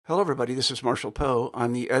Hello, everybody. This is Marshall Poe.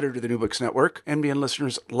 I'm the editor of the New Books Network. NBN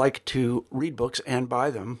listeners like to read books and buy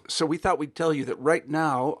them. So we thought we'd tell you that right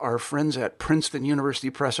now, our friends at Princeton University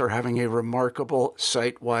Press are having a remarkable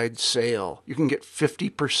site-wide sale. You can get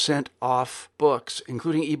 50% off books,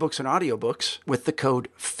 including ebooks and audiobooks, with the code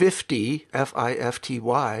 50,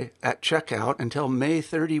 F-I-F-T-Y, at checkout until May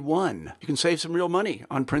 31. You can save some real money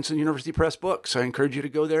on Princeton University Press books. I encourage you to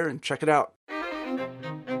go there and check it out.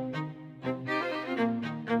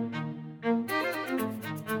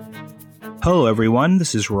 Hello, everyone.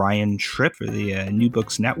 This is Ryan Tripp for the New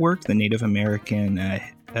Books Network, the Native American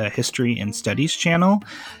History and Studies channel.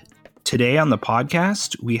 Today on the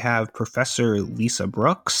podcast, we have Professor Lisa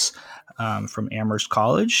Brooks from Amherst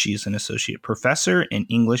College. She's an associate professor in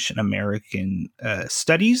English and American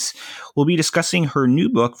Studies. We'll be discussing her new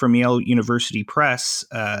book from Yale University Press,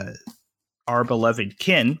 Our Beloved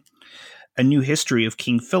Kin, A New History of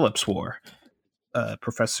King Philip's War.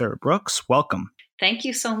 Professor Brooks, welcome. Thank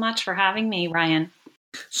you so much for having me, Ryan.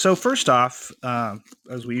 So first off,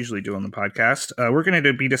 as we usually do on the podcast, we're going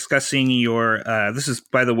to be discussing your, this is,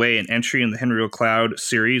 by the way, an entry in the Henry O'Cloud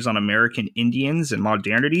series on American Indians and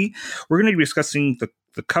modernity. We're going to be discussing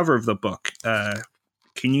the cover of the book.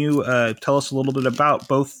 Can you tell us a little bit about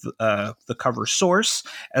both the cover source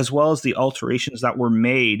as well as the alterations that were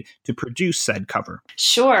made to produce said cover?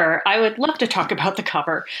 Sure. I would love to talk about the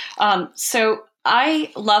cover. So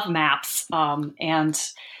I love maps, and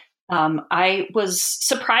I was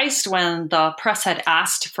surprised when the press had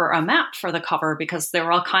asked for a map for the cover because there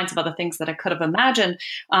were all kinds of other things that I could have imagined.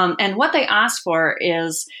 And what they asked for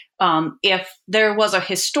is if there was a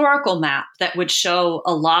historical map that would show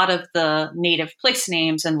a lot of the native place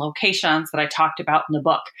names and locations that I talked about in the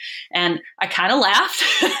book. And I kind of laughed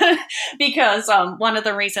because one of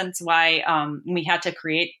the reasons why we had to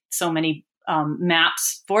create so many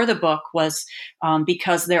maps for the book was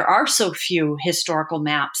because there are so few historical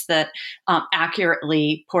maps that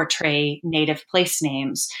accurately portray native place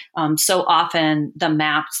names. So often the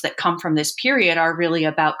maps that come from this period are really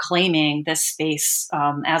about claiming this space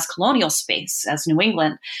as colonial space, as New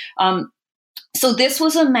England. So this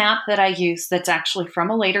was a map that I used that's actually from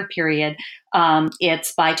a later period.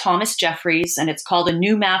 It's by Thomas Jeffries, and it's called A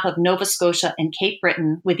New Map of Nova Scotia and Cape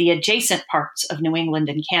Breton with the adjacent parts of New England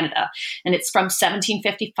and Canada. And it's from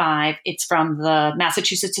 1755. It's from the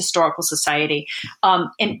Massachusetts Historical Society.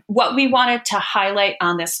 And what we wanted to highlight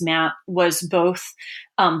on this map was both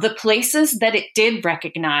the places that it did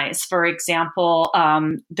recognize. For example,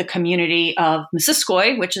 the community of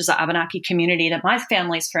Missisquoi, which is the Abenaki community that my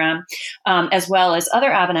family's from, as well as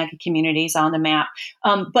other Abenaki communities on the map,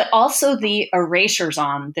 but also the erasures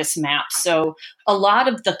on this map. So a lot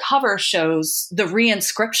of the cover shows the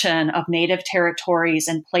reinscription of native territories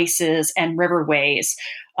and places and riverways.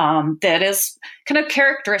 That is kind of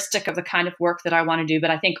characteristic of the kind of work that I want to do, but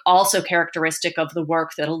I think also characteristic of the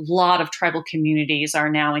work that a lot of tribal communities are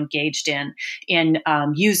now engaged in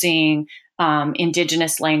using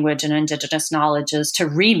indigenous language and indigenous knowledges to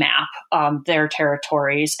remap their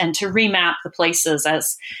territories and to remap the places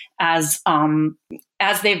as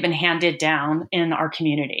they've been handed down in our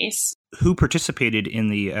communities. Who participated in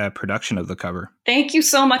the production of the cover? Thank you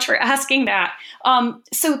so much for asking that.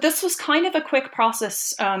 So this was kind of a quick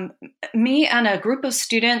process. Me and a group of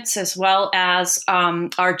students, as well as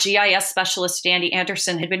our GIS specialist, Andy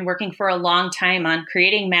Anderson, had been working for a long time on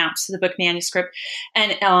creating maps for the book manuscript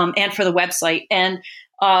and for the website. And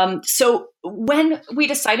so when we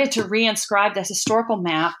decided to reinscribe this historical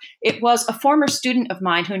map, it was a former student of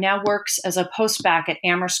mine who now works as a postbac at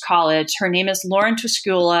Amherst College. Her name is Lauren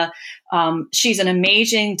Tuscula. She's an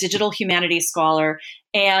amazing digital humanities scholar.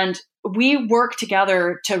 And we worked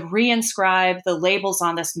together to reinscribe the labels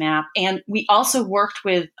on this map. And we also worked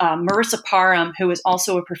with Marissa Parham, who is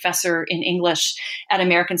also a professor in English at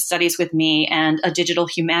American Studies with me and a digital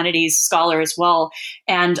humanities scholar as well.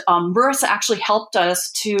 And Marissa actually helped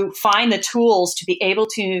us to find the tools to be able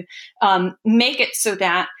to make it so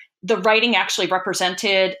that the writing actually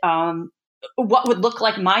represented what would look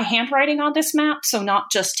like my handwriting on this map. So not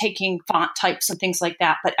just taking font types and things like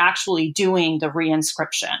that, but actually doing the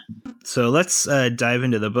reinscription. So let's dive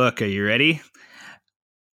into the book. Are you ready?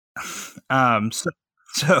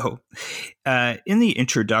 So in the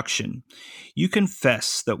introduction, you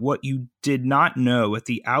confess that what you did not know at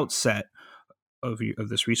the outset of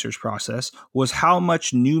this research process was how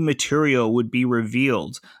much new material would be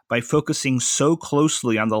revealed by focusing so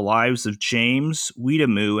closely on the lives of James,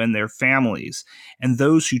 Weetamoo, and their families, and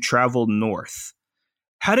those who traveled north.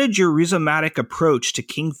 How did your rhizomatic approach to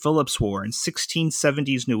King Philip's War in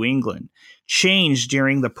 1670s New England change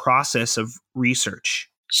during the process of research?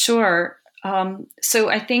 Sure. So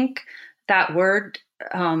I think that word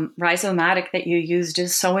rhizomatic that you used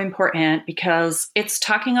is so important because it's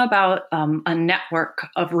talking about a network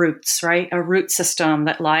of roots, right? A root system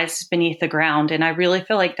that lies beneath the ground. And I really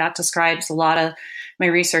feel like that describes a lot of my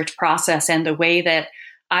research process and the way that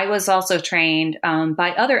I was also trained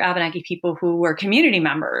by other Abenaki people who were community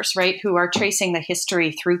members, right? Who are tracing the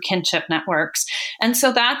history through kinship networks. And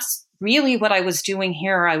so that's really what I was doing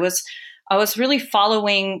here. I was really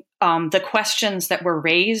following the questions that were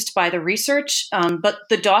raised by the research, but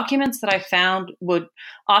the documents that I found would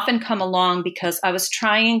often come along because I was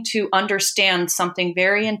trying to understand something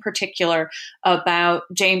very in particular about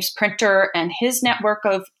James Printer and his network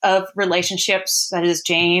of relationships. That is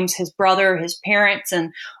James, his brother, his parents,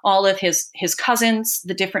 and all of his cousins,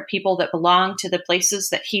 the different people that belonged to the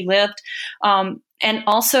places that he lived. And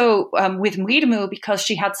also with Weetamoo, because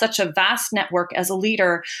she had such a vast network as a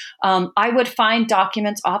leader, I would find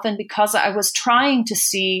documents often because I was trying to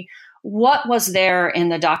see what was there in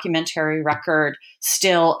the documentary record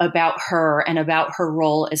still about her and about her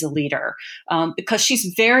role as a leader, because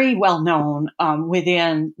she's very well known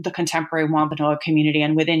within the contemporary Wampanoag community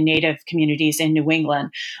and within Native communities in New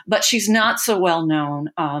England, but she's not so well known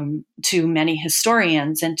to many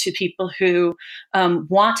historians and to people who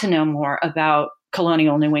want to know more about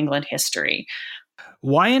colonial New England history.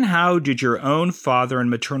 Why and how did your own father and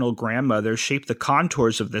maternal grandmother shape the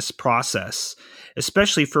contours of this process,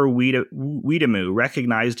 especially for Weetamoo,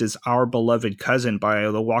 recognized as our beloved cousin by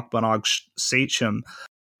the Wampanoag sachem?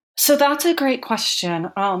 So that's a great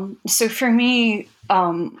question. So for me,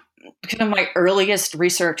 kind of my earliest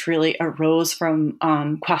research really arose from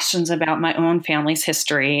questions about my own family's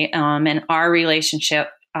history and our relationship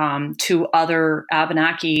to other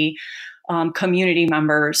Abenaki community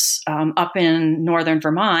members up in northern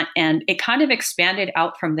Vermont. And it kind of expanded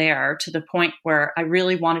out from there to the point where I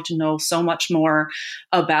really wanted to know so much more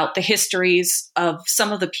about the histories of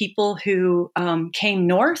some of the people who came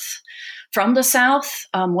north from the South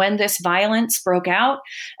when this violence broke out,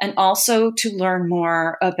 and also to learn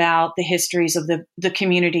more about the histories of the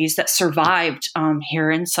communities that survived here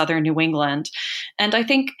in southern New England. And I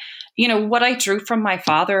think, you know, what I drew from my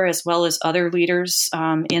father as well as other leaders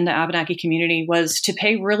in the Abenaki community was to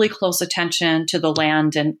pay really close attention to the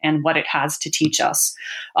land and what it has to teach us.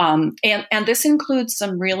 And this includes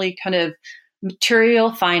some really kind of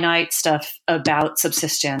material, finite stuff about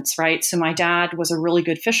subsistence, right? So my dad was a really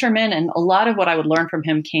good fisherman, and a lot of what I would learn from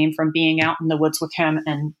him came from being out in the woods with him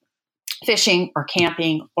and fishing or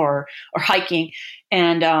camping or hiking.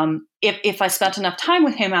 And if I spent enough time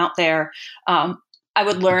with him out there, I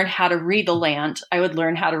would learn how to read the land. I would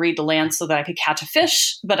learn how to read the land so that I could catch a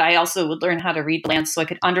fish, but I also would learn how to read the land so I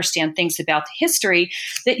could understand things about the history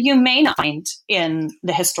that you may not find in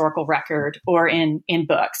the historical record or in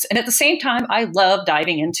books. And at the same time, I love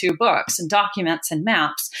diving into books and documents and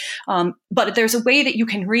maps. But there's a way that you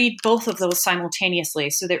can read both of those simultaneously,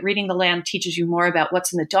 so that reading the land teaches you more about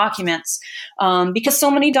what's in the documents, because so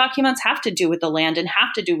many documents have to do with the land and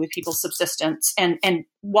have to do with people's subsistence, and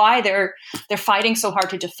why they're fighting so hard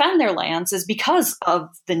to defend their lands is because of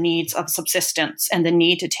the needs of subsistence and the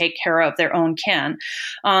need to take care of their own kin.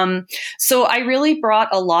 So I really brought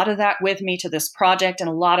a lot of that with me to this project, and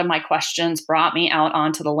a lot of my questions brought me out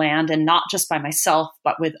onto the land, and not just by myself,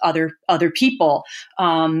 but with other people.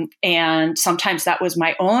 And sometimes that was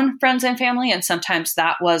my own friends and family, and sometimes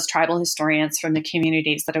that was tribal historians from the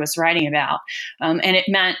communities that I was writing about. And it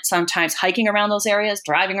meant sometimes hiking around those areas,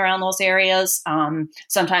 driving around those areas,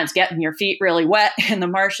 sometimes getting your feet really wet in the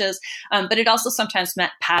marshes. But it also sometimes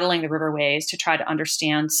meant paddling the riverways to try to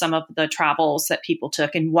understand some of the travels that people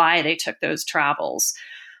took and why they took those travels.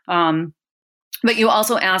 But you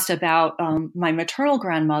also asked about my maternal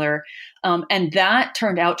grandmother, and that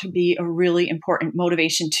turned out to be a really important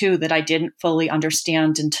motivation too, that I didn't fully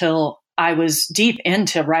understand until I was deep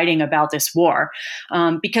into writing about this war,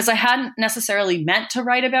 because I hadn't necessarily meant to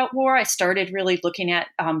write about war. I started really looking at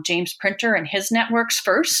James Printer and his networks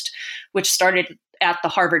first, which started at the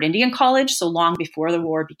Harvard Indian College, so long before the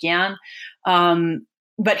war began.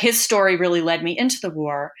 But his story really led me into the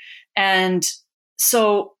war. And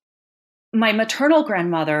so my maternal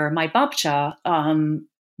grandmother, my babcha,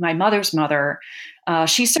 my mother's mother,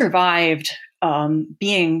 she survived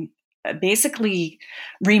being basically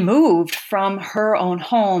removed from her own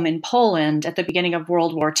home in Poland at the beginning of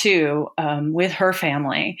World War II with her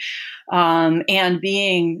family, and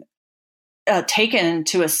being taken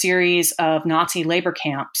to a series of Nazi labor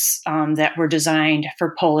camps that were designed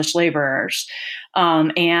for Polish laborers.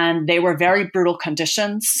 And they were very brutal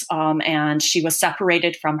conditions. And she was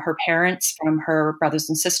separated from her parents, from her brothers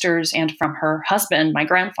and sisters, and from her husband, my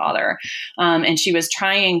grandfather. And she was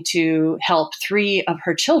trying to help 3 of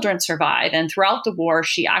her children survive. And throughout the war,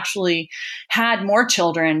 she actually had more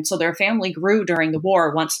children. So their family grew during the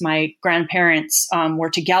war once my grandparents were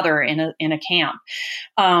together in a camp.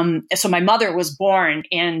 So my mother was born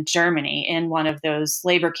in Germany in one of those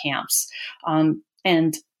labor camps.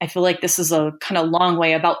 And I feel like this is a kind of long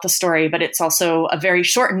way about the story, but it's also a very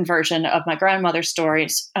shortened version of my grandmother's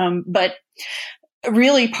stories. But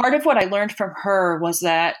really, part of what I learned from her was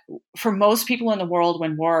that for most people in the world,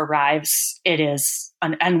 when war arrives, it is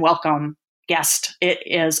an unwelcome guest. It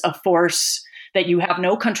is a force that you have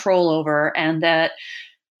no control over, and that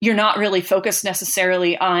you're not really focused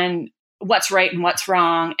necessarily on what's right and what's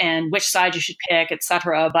wrong and which side you should pick, et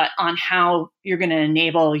cetera, but on how you're going to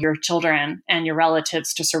enable your children and your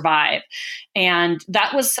relatives to survive. And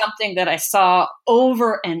that was something that I saw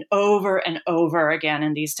over and over and over again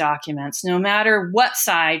in these documents. No matter what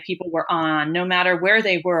side people were on, no matter where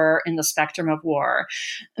they were in the spectrum of war,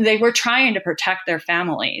 they were trying to protect their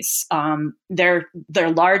families, their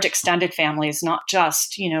large extended families, not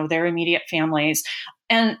just, their immediate families.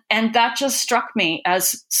 And that just struck me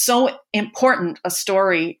as so important a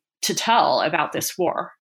story to tell about this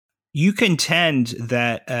war. You contend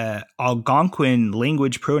that Algonquin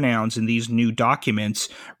language pronouns in these new documents,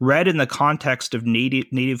 read in the context of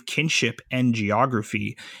native kinship and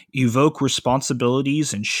geography, evoke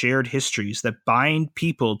responsibilities and shared histories that bind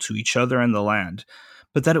people to each other and the land,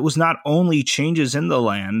 but that it was not only changes in the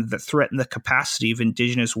land that threatened the capacity of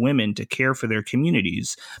Indigenous women to care for their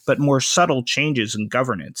communities, but more subtle changes in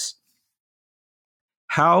governance.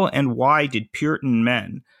 How and why did Puritan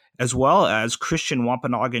men, as well as Christian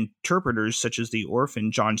Wampanoag interpreters such as the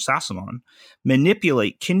orphan John Sassamon,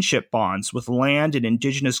 manipulate kinship bonds with land and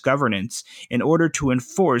Indigenous governance in order to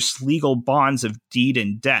enforce legal bonds of deed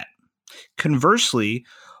and debt?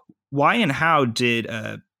 Why and how did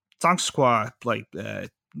Tsangsqua,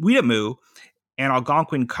 Weetamoo, and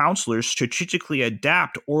Algonquin counselors strategically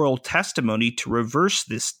adapt oral testimony to reverse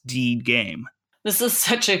this deed game? This is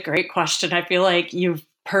such a great question. I feel like you've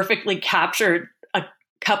perfectly captured a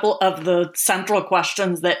couple of the central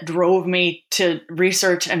questions that drove me to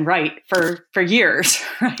research and write for years,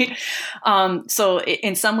 right? So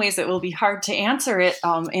in some ways it will be hard to answer it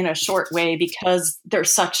in a short way because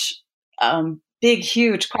there's such big,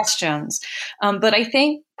 huge questions. But I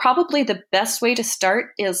think probably the best way to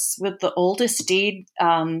start is with the oldest deed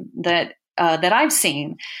that I've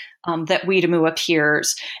seen, that Weetamoo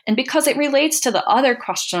appears. And because it relates to the other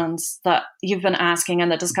questions that you've been asking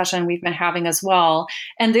and the discussion we've been having as well.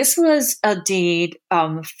 And this was a deed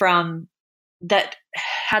that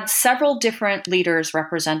had several different leaders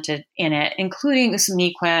represented in it, including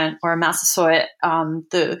Miquin or Massasoit,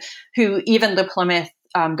 who even the Plymouth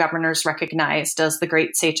governors recognized as the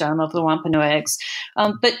great sachem of the Wampanoags.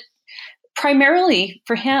 But primarily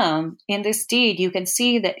for him, in this deed, you can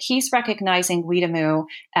see that he's recognizing Weetamoo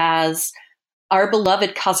as our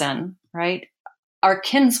beloved cousin, right? Our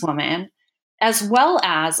kinswoman, as well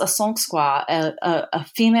as a Tsangsqua, a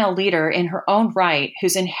female leader in her own right,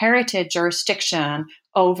 who's inherited jurisdiction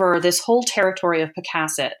over this whole territory of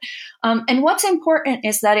Pocasset. And what's important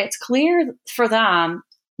is that it's clear for them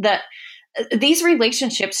that these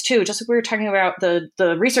relationships too, just like we were talking about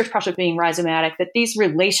the research project being rhizomatic, that these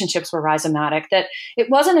relationships were rhizomatic, that it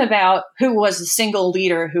wasn't about who was the single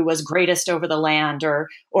leader who was greatest over the land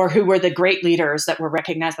or who were the great leaders that were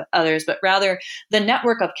recognized by others, but rather the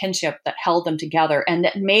network of kinship that held them together and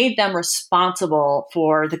that made them responsible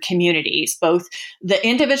for the communities, both the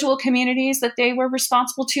individual communities that they were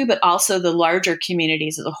responsible to, but also the larger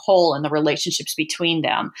communities as a whole and the relationships between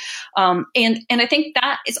them. And I think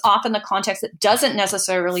that is often the context that doesn't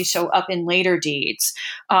necessarily show up in later deeds,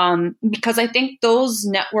 because I think those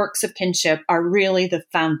networks of kinship are really the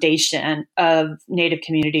foundation of Native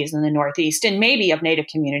communities in the Northeast and maybe of Native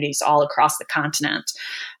communities all across the continent.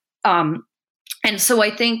 And so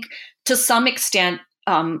I think to some extent,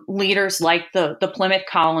 leaders like the Plymouth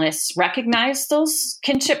colonists recognized those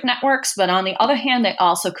kinship networks, but on the other hand, they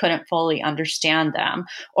also couldn't fully understand them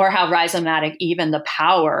or how rhizomatic even the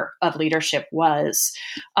power of leadership was.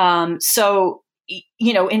 So,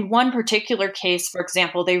 in one particular case, for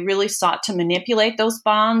example, they really sought to manipulate those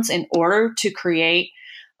bonds in order to create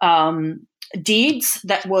deeds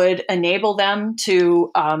that would enable them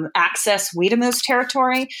to access Weetamoo's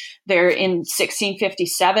territory. There in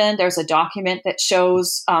 1657, there's a document that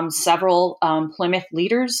shows several Plymouth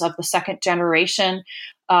leaders of the second generation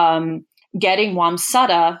getting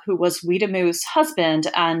Wamsutta, who was Weetamoo's husband,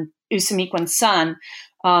 and Usamequin's son,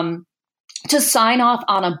 to sign off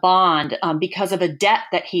on a bond because of a debt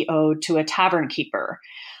that he owed to a tavern keeper.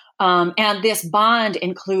 And this bond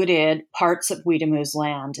included parts of Weedamu's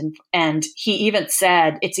land. And he even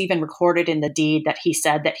said, it's even recorded in the deed that he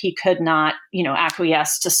said that he could not,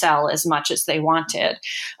 acquiesce to sell as much as they wanted.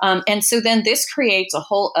 And so then this creates a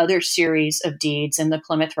whole other series of deeds in the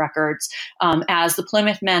Plymouth records as the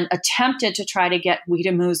Plymouth men attempted to try to get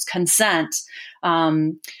Weedamu's consent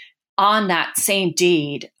on that same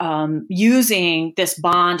deed, using this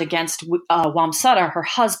bond against Wamsutta, her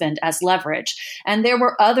husband, as leverage. And there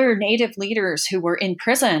were other Native leaders who were in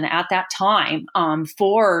prison at that time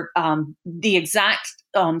for the exact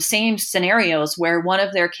same scenarios where one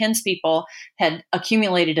of their kinspeople had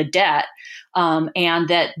accumulated a debt and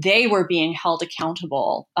that they were being held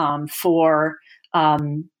accountable for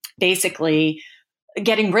basically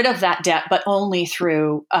getting rid of that debt, but only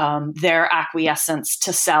through their acquiescence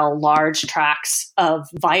to sell large tracts of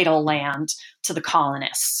vital land to the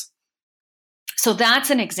colonists. So that's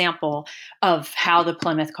an example of how the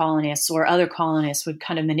Plymouth colonists or other colonists would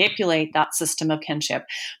kind of manipulate that system of kinship.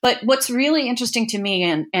 But what's really interesting to me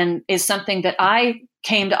and is something that I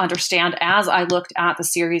came to understand as I looked at the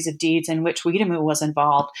series of deeds in which Weedamu was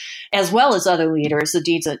involved, as well as other leaders, the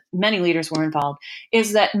deeds that many leaders were involved,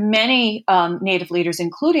 is that many Native leaders,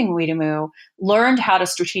 including Weedamu, learned how to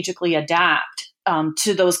strategically adapt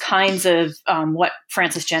to those kinds of what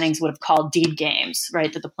Francis Jennings would have called deed games,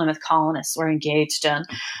 right, that the Plymouth colonists were engaged in.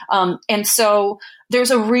 And so there's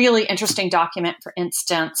a really interesting document, for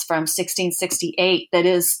instance, from 1668 that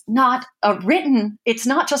is it's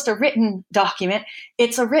not just a written document,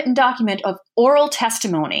 it's a written document of oral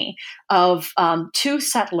testimony of two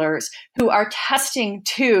settlers who are attesting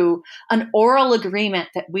to an oral agreement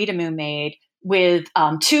that Weedamu made with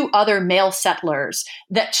two other male settlers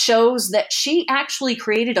that shows that she actually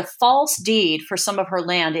created a false deed for some of her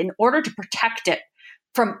land in order to protect it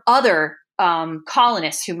from other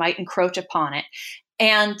colonists who might encroach upon it.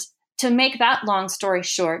 And to make that long story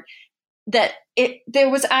short, that there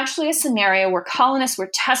was actually a scenario where colonists were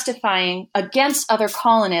testifying against other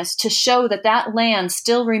colonists to show that that land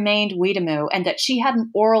still remained Weedamu and that she had an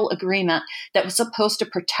oral agreement that was supposed to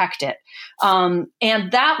protect it. And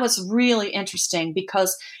that was really interesting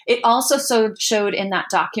because it also showed in that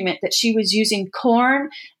document that she was using corn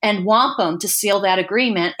and wampum to seal that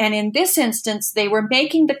agreement. And in this instance, they were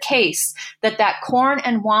making the case that that corn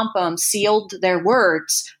and wampum sealed their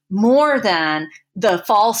words more than the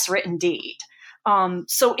false written deed.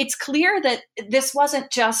 So it's clear that this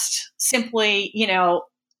wasn't just simply,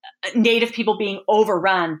 Native people being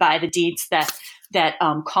overrun by the deeds that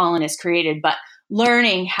colonists created, but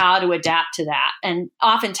learning how to adapt to that. And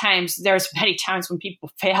oftentimes there's many times when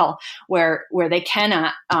people fail where they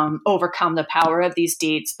cannot overcome the power of these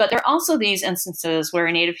deeds. But there are also these instances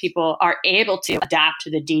where Native people are able to adapt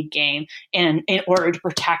to the deed game in order to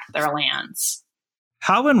protect their lands.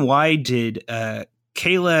 How and why did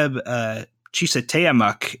Caleb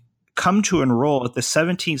Chisateamuk come to enroll at the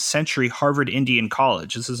 17th century Harvard Indian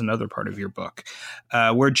College? This is another part of your book,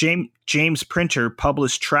 where James Printer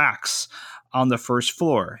published tracts on the first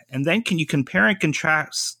floor. And then can you compare and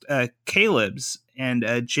contrast Caleb's and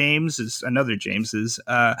James's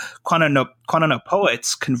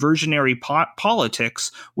Quananopoet's conversionary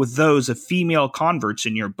politics with those of female converts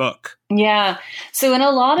in your book? Yeah. So in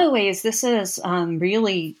a lot of ways, this is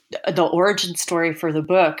really the origin story for the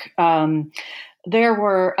book. There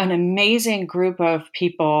were an amazing group of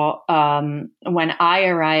people when I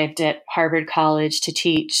arrived at Harvard College to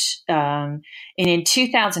teach. And in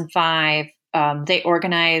 2005, they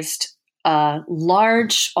organized a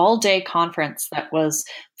large all-day conference that was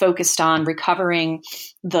focused on recovering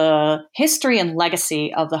the history and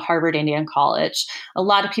legacy of the Harvard Indian College. A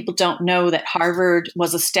lot of people don't know that Harvard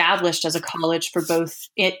was established as a college for both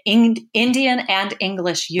Indian and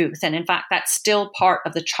English youth. And in fact, that's still part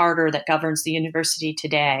of the charter that governs the university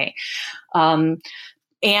today.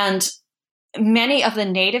 And many of the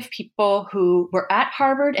Native people who were at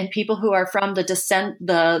Harvard and people who are from the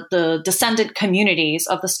descendant communities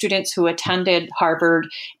of the students who attended Harvard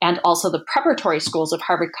and also the preparatory schools of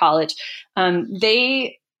Harvard College,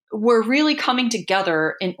 they were really coming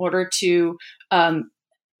together in order to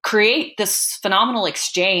create this phenomenal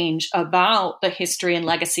exchange about the history and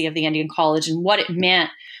legacy of the Indian College and what it meant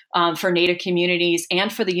for Native communities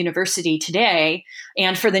and for the university today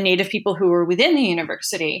and for the Native people who were within the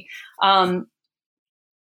university. And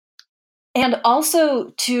also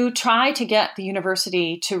to try to get the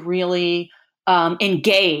university to really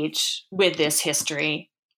engage with this history.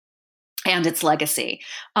 and its legacy.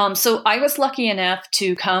 So I was lucky enough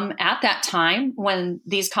to come at that time when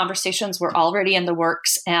these conversations were already in the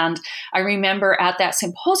works. And I remember at that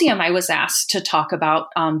symposium, I was asked to talk about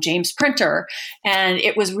James Printer. And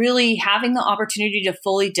it was really having the opportunity to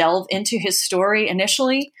fully delve into his story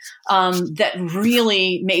initially that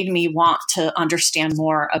really made me want to understand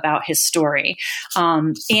more about his story.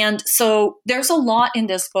 And so there's a lot in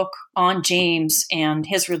this book on James and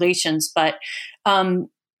his relations, but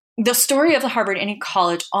the story of the Harvard Indian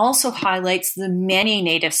College also highlights the many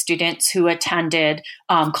Native students who attended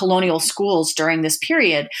colonial schools during this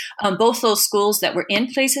period, both those schools that were in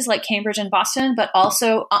places like Cambridge and Boston, but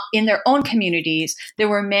also in their own communities. There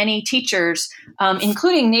were many teachers,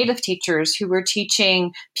 including Native teachers, who were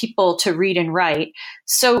teaching people to read and write.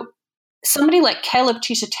 So somebody like Caleb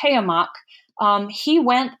Tisha he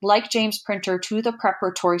went, like James Printer, to the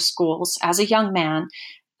preparatory schools as a young man.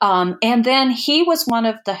 And then he was one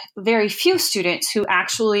of the very few students who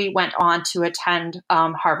actually went on to attend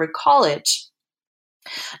Harvard College.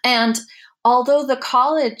 And although the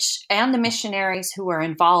college and the missionaries who were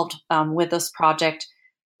involved with this project,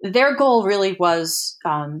 their goal really was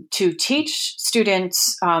to teach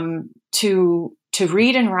students to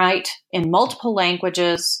read and write in multiple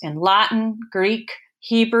languages, in Latin, Greek,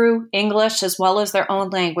 Hebrew, English, as well as their own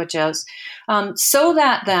languages, so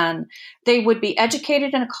that then they would be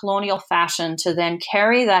educated in a colonial fashion to then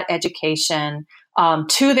carry that education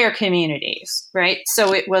to their communities, right?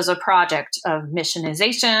 So it was a project of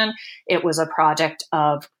missionization. It was a project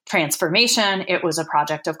of transformation. It was a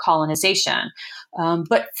project of colonization.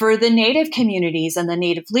 But for the Native communities and the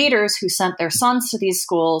Native leaders who sent their sons to these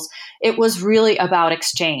schools, it was really about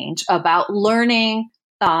exchange, about learning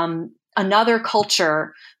another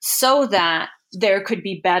culture so that there could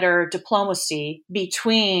be better diplomacy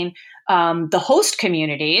between the host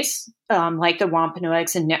communities, like the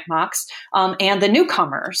Wampanoags and Nipmucs, and the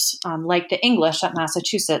newcomers, like the English at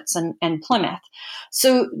Massachusetts and Plymouth.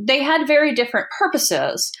 So they had very different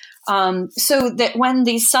purposes, so that when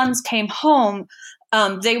these sons came home,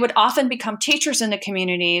 they would often become teachers in the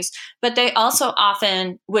communities, but they also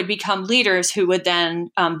often would become leaders who would then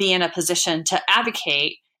be in a position to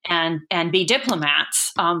advocate and be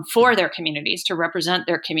diplomats for their communities, to represent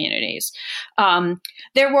their communities.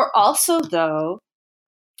 There were also, though,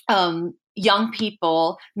 young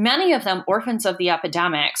people, many of them orphans of the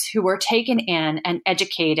epidemics, who were taken in and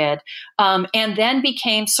educated and then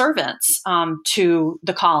became servants to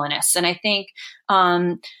the colonists. And I think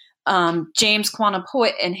James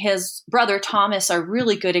Quannapoit and his brother Thomas are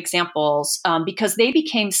really good examples because they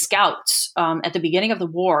became scouts at the beginning of the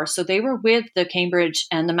war. So they were with the Cambridge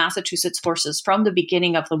and the Massachusetts forces from the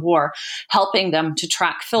beginning of the war, helping them to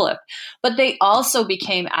track Philip. But they also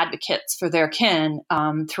became advocates for their kin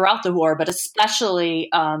throughout the war, but especially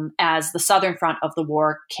as the Southern front of the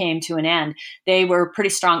war came to an end. They were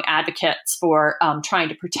pretty strong advocates for trying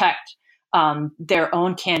to protect their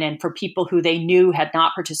own canon for people who they knew had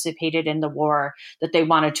not participated in the war, that they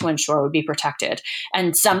wanted to ensure would be protected.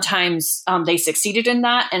 And sometimes they succeeded in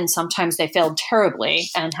that, and sometimes they failed terribly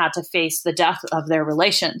and had to face the death of their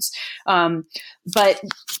relations. But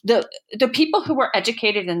the people who were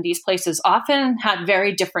educated in these places often had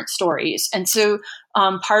very different stories. And so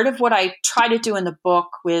part of what I try to do in the book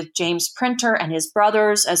with James Printer and his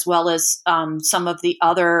brothers, as well as some of the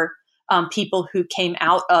other people who came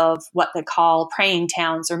out of what they call praying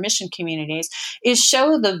towns or mission communities, is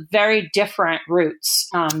show the very different routes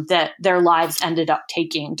that their lives ended up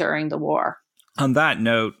taking during the war. On that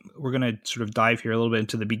note, we're going to sort of dive here a little bit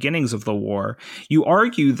into the beginnings of the war. You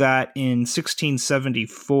argue that in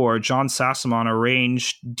 1674, John Sassamon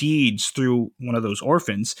arranged deeds through one of those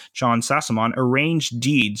orphans, John Sassamon, arranged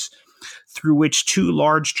deeds through which two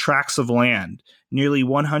large tracts of land, nearly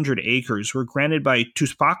 100 acres, were granted by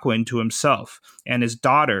Tuspaquin to himself and his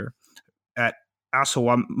daughter at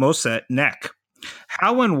Assawamoset Neck.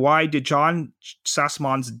 How and why did John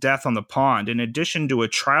Sassamon's death on the pond, in addition to a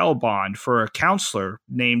trial bond for a counselor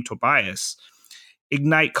named Tobias,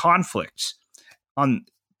 ignite conflict?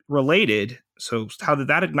 So how did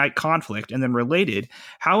that ignite conflict? And then related,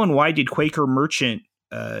 how and why did Quaker merchant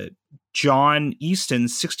John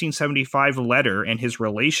Easton's 1675 letter and his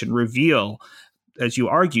relation reveal, as you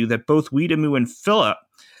argue, that both Weetamoo and Philip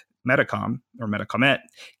Metacomet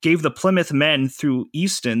gave the Plymouth men through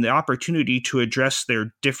Easton the opportunity to address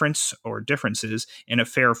their differences in a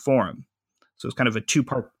fair forum? So it's kind of a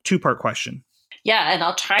two-part question. Yeah, and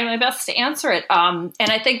I'll try my best to answer it. And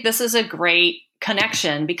I think this is a great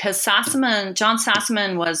connection, because John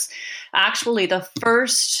Sassaman was actually the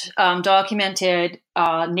first documented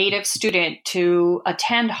Native student to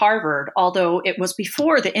attend Harvard, although it was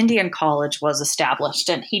before the Indian College was established,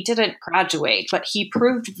 and he didn't graduate, but he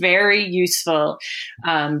proved very useful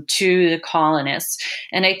to the colonists.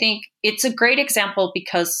 And I think it's a great example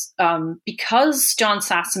because John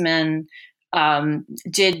Sassaman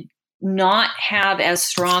did not have as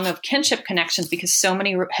strong of kinship connections because so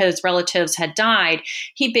many of his relatives had died.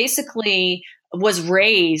 He basically was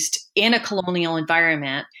raised in a colonial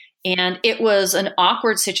environment. And it was an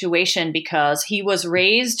awkward situation because he was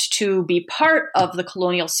raised to be part of the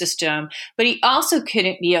colonial system, but he also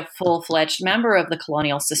couldn't be a full-fledged member of the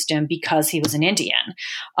colonial system because he was an Indian.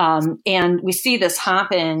 And we see this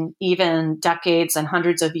happen even decades and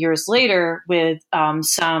hundreds of years later with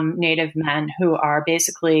some Native men who are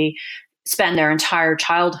basically spend their entire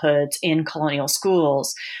childhoods in colonial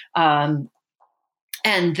schools. And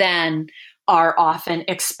then are often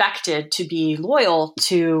expected to be loyal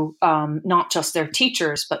to not just their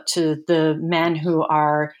teachers, but to the men who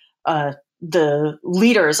are the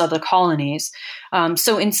leaders of the colonies.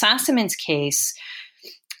 So in Sassaman's case,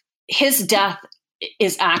 his death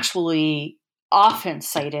is actually often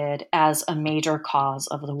cited as a major cause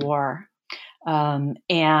of the war.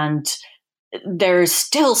 And there's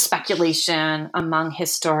still speculation among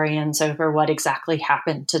historians over what exactly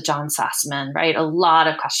happened to John Sassaman, right? A lot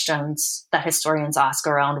of questions that historians ask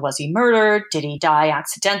around, was he murdered? Did he die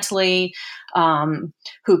accidentally?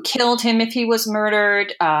 Who killed him if he was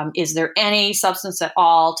murdered? Is there any substance at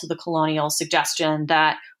all to the colonial suggestion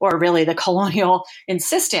that, or really the colonial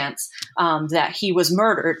insistence that he was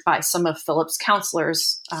murdered by some of Philip's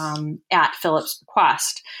counselors at Philip's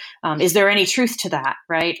bequest? Is there any truth to that,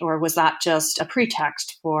 right? Or was that just a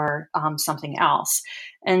pretext for something else?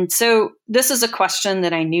 And so this is a question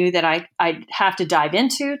that I knew that I'd have to dive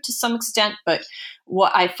into to some extent, but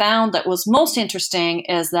what I found that was most interesting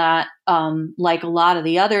is that, like a lot of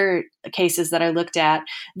the other cases that I looked at,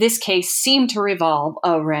 this case seemed to revolve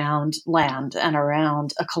around land and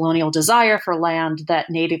around a colonial desire for land that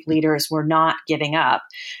Native leaders were not giving up.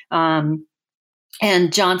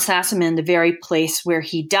 And John Sassaman, the very place where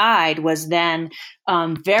he died, was then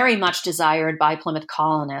very much desired by Plymouth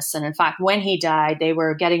colonists. And in fact, when he died, they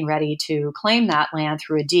were getting ready to claim that land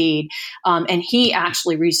through a deed. And he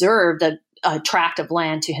actually reserved a tract of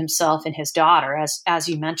land to himself and his daughter, as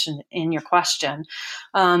you mentioned in your question.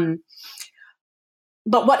 But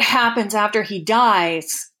what happens after he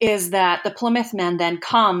dies is that the Plymouth men then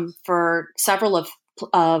come for several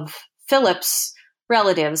of Philip's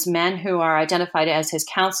relatives, men who are identified as his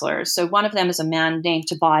counselors. So one of them is a man named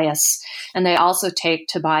Tobias, and they also take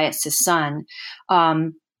Tobias' son.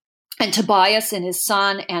 And Tobias and his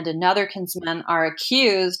son and another kinsman are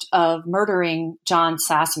accused of murdering John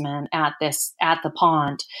Sassaman at the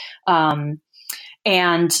pond.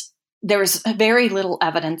 And there's very little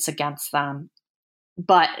evidence against them,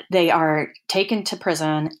 but they are taken to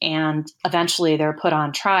prison and eventually they're put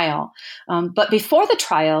on trial. But before the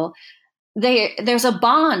trial, there's a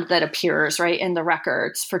bond that appears right in the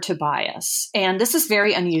records for Tobias. And this is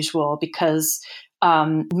very unusual because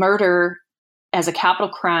murder as a capital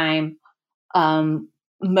crime,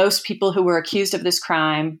 most people who were accused of this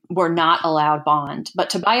crime were not allowed bond, but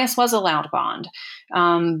Tobias was allowed bond.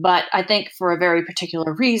 But I think for a very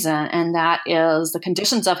particular reason, and that is the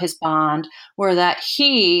conditions of his bond were that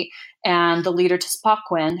he and the leader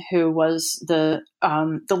Tispaquin, who was the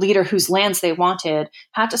leader whose lands they wanted,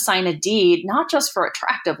 had to sign a deed, not just for a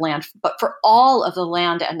tract of land, but for all of the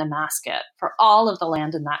land in Damascus, for all of the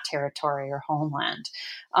land in that territory or homeland.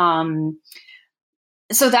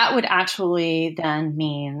 So that would actually then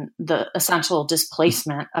mean the essential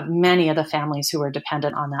displacement of many of the families who were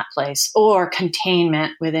dependent on that place, or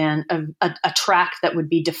containment within a tract that would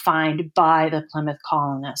be defined by the Plymouth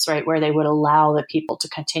colonists, right, where they would allow the people to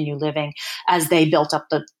continue living as they built up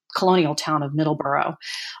the colonial town of Middleborough.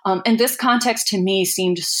 And this context to me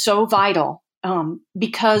seemed so vital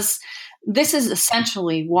because this is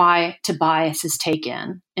essentially why Tobias is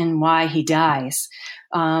taken and why he dies.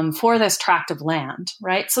 For this tract of land,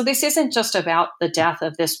 right? So this isn't just about the death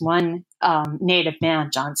of this one Native man,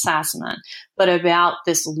 John Sassaman, but about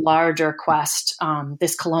this larger quest,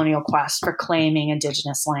 this colonial quest for claiming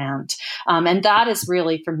Indigenous land. And that is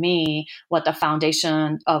really, for me, what the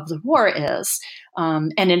foundation of the war is.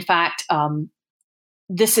 And in fact,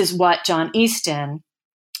 this is what John Easton,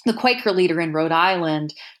 the Quaker leader in Rhode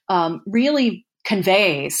Island, really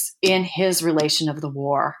conveys in his relation of the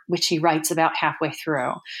war, which he writes about halfway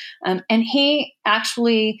through. And he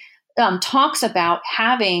actually talks about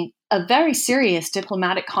having a very serious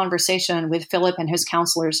diplomatic conversation with Philip and his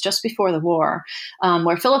counselors just before the war,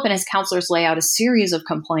 where Philip and his counselors lay out a series of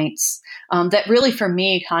complaints that really, for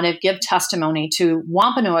me, kind of give testimony to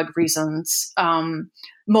Wampanoag reasons,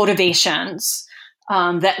 motivations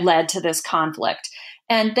that led to this conflict.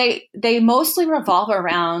 And they mostly revolve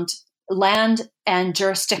around land and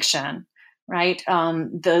jurisdiction, right?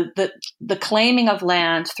 The claiming of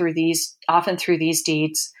land often through these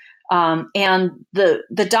deeds, and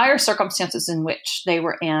the dire circumstances in which they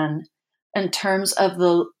were in terms of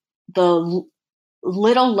the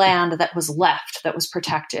little land that was left, that was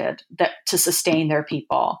protected, that to sustain their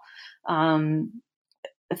people.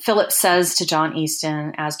 Philip says to John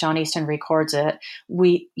Easton, as John Easton records it,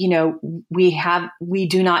 we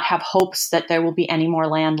do not have hopes that there will be any more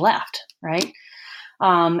land left, right?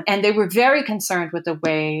 And they were very concerned with the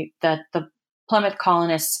way that the Plymouth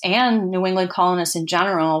colonists and New England colonists in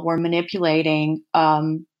general were manipulating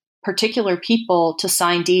particular people to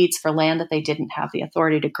sign deeds for land that they didn't have the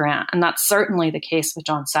authority to grant. And that's certainly the case with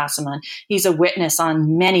John Sassamon. He's a witness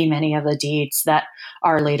on many, many of the deeds that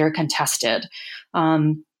are later contested.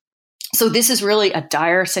 So this is really a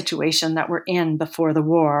dire situation that we're in before the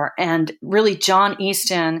war. And really, John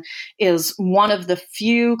Easton is one of the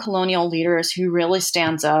few colonial leaders who really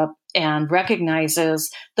stands up and recognizes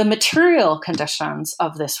the material conditions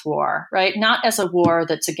of this war, right? Not as a war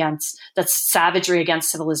that's savagery against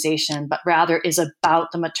civilization, but rather is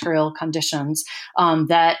about the material conditions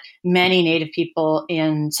that many Native people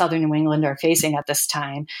in southern New England are facing at this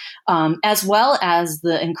time, as well as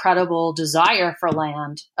the incredible desire for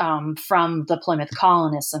land from the Plymouth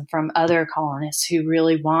colonists and from other colonists who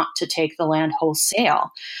really want to take the land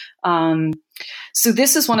wholesale. So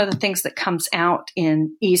this is one of the things that comes out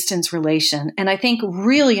in Easton's relation. And I think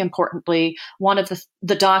really importantly, one of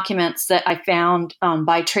the documents that I found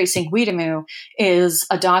by tracing Wiedemoo is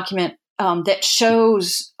a document that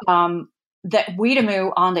shows that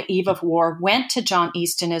Wiedemoo on the eve of war went to John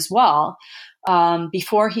Easton as well,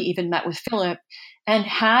 before he even met with Philip, and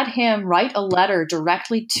had him write a letter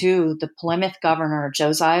directly to the Plymouth governor,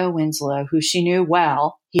 Josiah Winslow, who she knew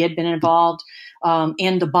well. He had been involved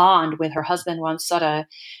in the bond with her husband, Wamsutta.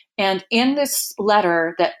 And in this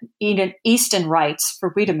letter that Easton writes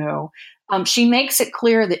for Wiedemoo, she makes it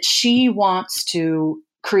clear that she wants to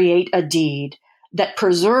create a deed that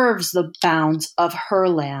preserves the bounds of her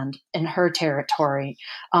land and her territory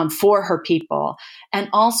for her people, and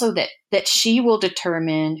also that she will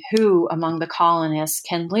determine who among the colonists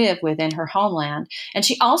can live within her homeland. And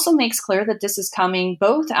she also makes clear that this is coming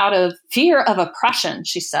both out of fear of oppression,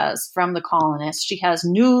 she says, from the colonists. She has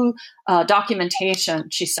new documentation,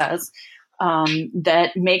 she says,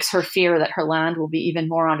 that makes her fear that her land will be even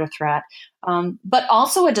more under threat, but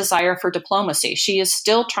also a desire for diplomacy. She is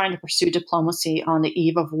still trying to pursue diplomacy on the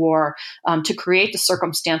eve of war to create the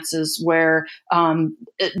circumstances where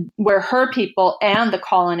her people and the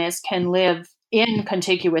colonists can live in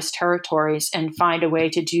contiguous territories and find a way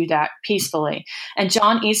to do that peacefully. And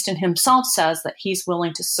John Easton himself says that he's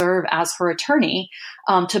willing to serve as her attorney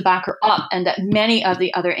to back her up, and that many of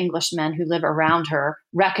the other Englishmen who live around her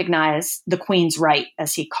recognize the Queen's right,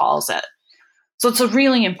 as he calls it. So it's a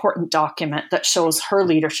really important document that shows her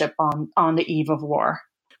leadership on the eve of war.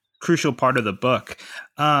 Crucial part of the book.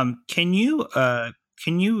 Can you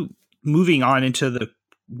moving on into the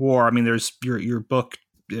war? I mean, there's your book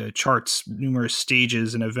charts numerous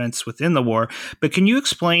stages and events within the war, but can you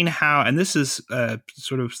explain how, and this is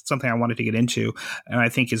sort of something I wanted to get into and I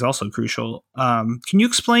think is also crucial, can you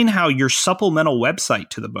explain how your supplemental website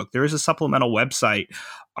to the book, there is a supplemental website,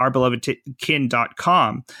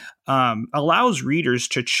 ourbelovedkin.com, allows readers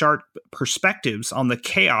to chart perspectives on the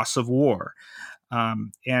chaos of war.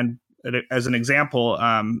 And as an example,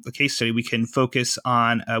 a case study, we can focus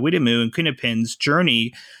on Wiedemoo and Quinnipine's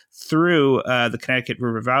journey through the Connecticut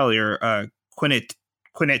River Valley, or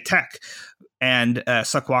Quinnipiac and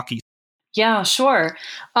Saukwaukee. Yeah, sure.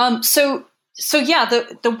 So yeah,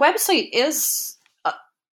 the website is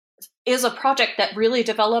a project that really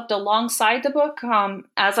developed alongside the book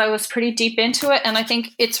as I was pretty deep into it. And I think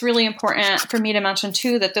it's really important for me to mention,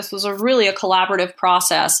 too, that this was really a collaborative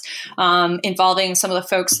process involving some of the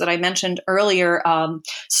folks that I mentioned earlier,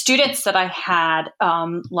 students that I had,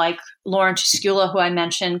 like Lauren Chiskula, who I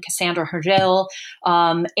mentioned, Cassandra Hergel,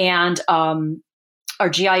 and our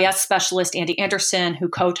GIS specialist, Andy Anderson, who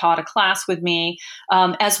co-taught a class with me,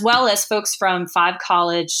 as well as folks from Five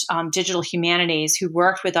College Digital Humanities who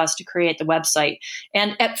worked with us to create the website.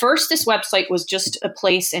 And at first, this website was just a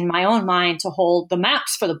place in my own mind to hold the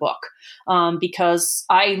maps for the book, because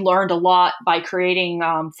I learned a lot by creating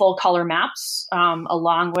full color maps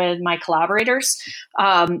along with my collaborators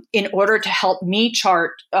in order to help me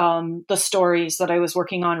chart the stories that I was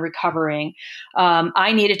working on recovering.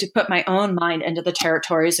 I needed to put my own mind into the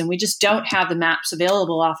territories, and we just don't have the maps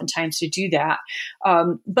available oftentimes to do that.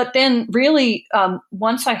 But then really,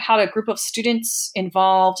 once I had a group of students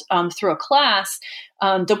involved through a class,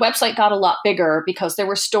 the website got a lot bigger because there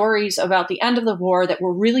were stories about the end of the war that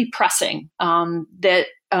were really pressing, that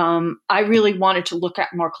I really wanted to look at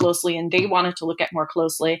more closely, and they wanted to look at more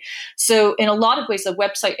closely. So in a lot of ways, the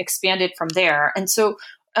website expanded from there. And so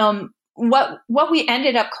what we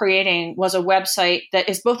ended up creating was a website that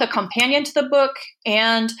is both a companion to the book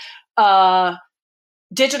and a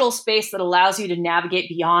digital space that allows you to navigate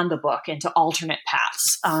beyond the book into alternate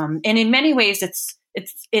paths. And in many ways,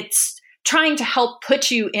 it's trying to help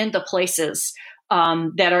put you in the places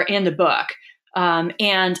that are in the book.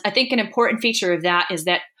 And I think an important feature of that is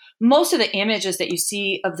that most of the images that you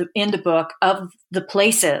see in the book of the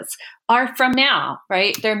places are from now,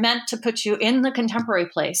 right? They're meant to put you in the contemporary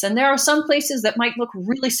place. And there are some places that might look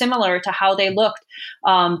really similar to how they looked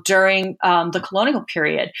during the colonial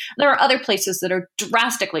period. There are other places that are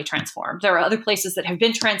drastically transformed. There are other places that have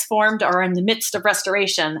been transformed or are in the midst of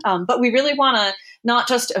restoration. But we really want to not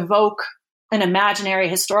just evoke an imaginary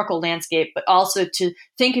historical landscape, but also to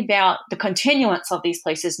think about the continuance of these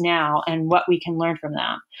places now and what we can learn from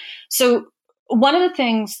them. So one of the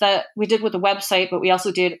things that we did with the website, but we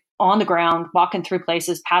also did on the ground, walking through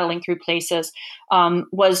places, paddling through places,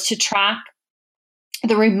 was to track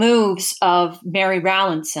the removes of Mary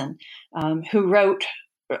Rowlandson, who wrote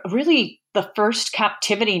really the first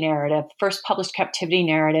published captivity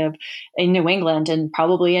narrative in New England and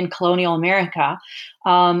probably in colonial America.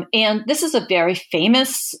 And this is a very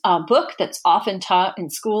famous book that's often taught in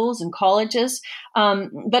schools and colleges,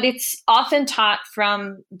 but it's often taught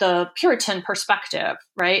from the Puritan perspective,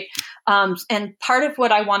 right? And part of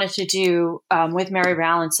what I wanted to do with Mary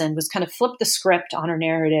Rowlandson was kind of flip the script on her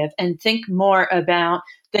narrative and think more about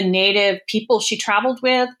the Native people she traveled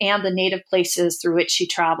with and the Native places through which she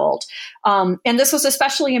traveled. And this was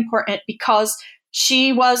especially important because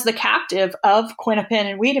she was the captive of Quinnapin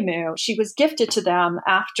and Weetamoo. She was gifted to them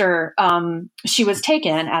after she was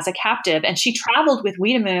taken as a captive, and she traveled with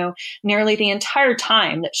Weetamoo nearly the entire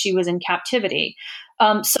time that she was in captivity.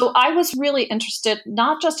 So I was really interested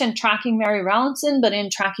not just in tracking Mary Rowlandson, but in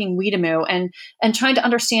tracking Weetamoo and trying to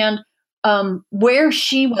understand where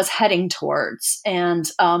she was heading towards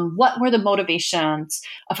and what were the motivations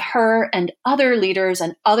of her and other leaders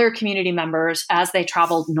and other community members as they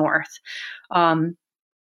traveled north.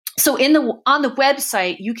 So on the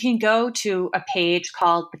website, you can go to a page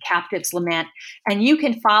called The Captive's Lament, and you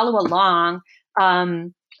can follow along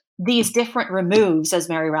these different removes, as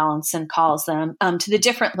Mary Rowlandson calls them, to the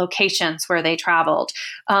different locations where they traveled.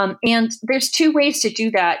 And there's two ways to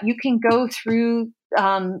do that. You can go through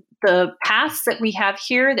the paths that we have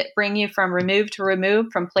here that bring you from remove to remove,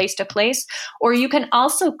 from place to place, or you can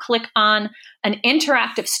also click on an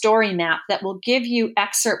interactive story map that will give you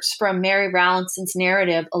excerpts from Mary Rowlandson's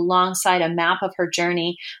narrative alongside a map of her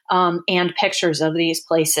journey and pictures of these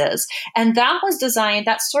places. And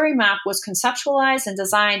that story map was conceptualized and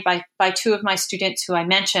designed by two of my students who I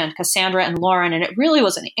mentioned, Cassandra and Lauren, and it really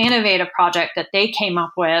was an innovative project that they came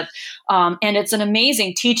up with. And it's an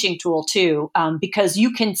amazing teaching tool too, because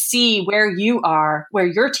you can see where you are, where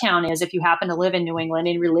your town is, if you happen to live in New England,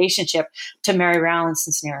 in relationship to Mary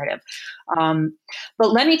Rowlandson's narrative.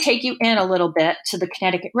 But let me take you in a little bit to the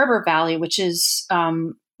Connecticut River Valley, which is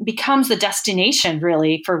becomes the destination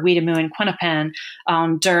really for Weetamoo and Quinnapin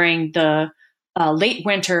during the late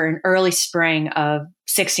winter and early spring of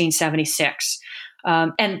 1676.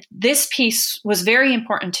 And this piece was very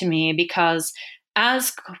important to me because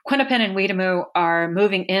as Quinnapin and Weetamoo are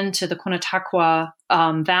moving into the Quinutaqua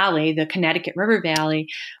Valley, the Connecticut River Valley,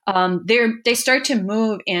 they start to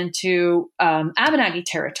move into Abenaki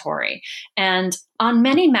territory. And on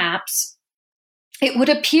many maps, it would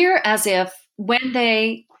appear as if when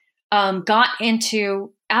they got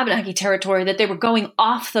into Abenaki territory that they were going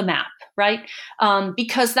off the map, right?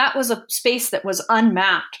 Because that was a space that was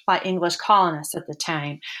unmapped by English colonists at the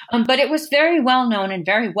time. But it was very well known and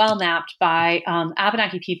very well mapped by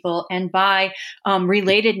Abenaki people and by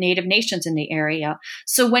related Native nations in the area.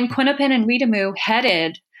 So when Quinnapin and Weetamoo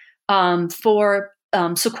headed for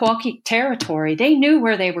Secaucus territory, they knew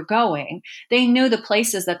where they were going. They knew the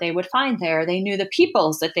places that they would find there. They knew the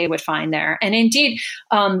peoples that they would find there. And indeed,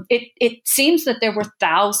 it seems that there were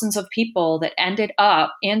thousands of people that ended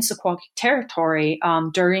up in Secaucus territory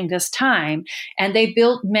during this time. And they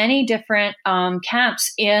built many different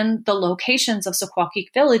camps in the locations of Secaucus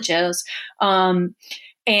villages.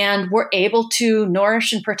 And were able to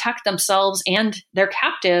nourish and protect themselves and their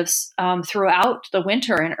captives throughout the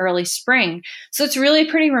winter and early spring. So it's really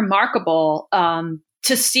pretty remarkable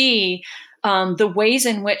to see the ways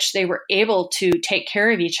in which they were able to take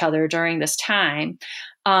care of each other during this time.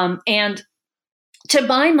 And to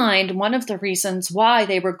my mind, one of the reasons why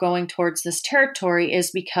they were going towards this territory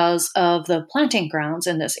is because of the planting grounds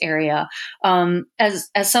in this area. As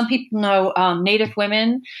some people know, Native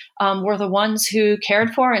women were the ones who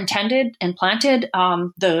cared for and tended and planted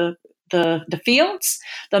the fields,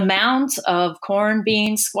 the mounds of corn,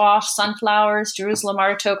 beans, squash, sunflowers, Jerusalem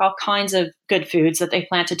artichoke, all kinds of good foods that they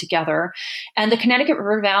planted together. And the Connecticut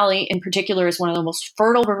River Valley in particular is one of the most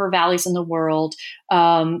fertile river valleys in the world.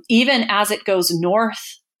 Even as it goes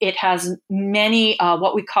north, it has many,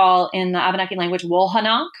 what we call in the Abenaki language,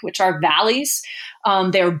 wolhanak, which are valleys.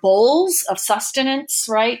 They're bowls of sustenance,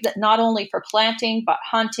 right? That not only for planting, but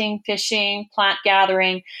hunting, fishing, plant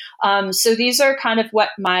gathering. So these are kind of what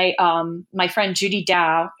my friend Judy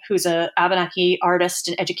Dow, who's a Abenaki artist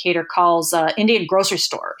and educator, calls Indian grocery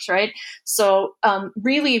stores, right? So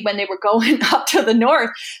really, when they were going up to the north,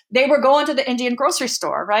 they were going to the Indian grocery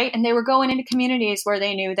store, right? And they were going into communities where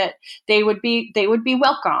they knew that they would be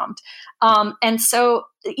welcomed. And so,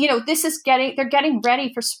 they're getting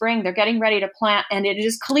ready for spring. They're getting ready to plant. And it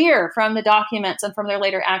is clear from the documents and from their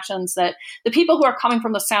later actions that the people who are coming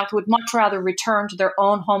from the South would much rather return to their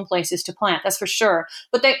own home places to plant. That's for sure.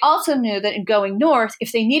 But they also knew that in going north,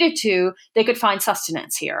 if they needed to, they could find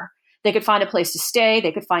sustenance here. They could find a place to stay.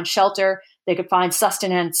 They could find shelter. They could find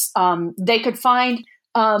sustenance. They could find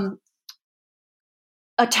a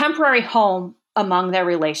temporary home among their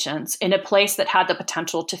relations in a place that had the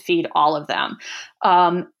potential to feed all of them.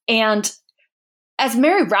 And as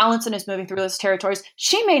Mary Rowlandson is moving through those territories,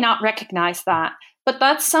 she may not recognize that, but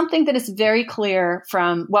that's something that is very clear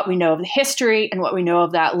from what we know of the history and what we know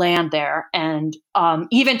of that land there. And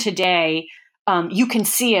even today, you can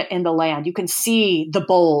see it in the land. You can see the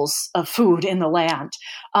bowls of food in the land.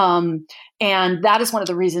 And that is one of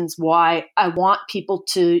the reasons why I want people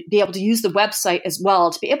to be able to use the website as well,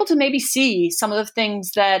 to be able to maybe see some of the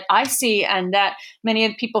things that I see and that many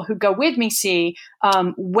of the people who go with me see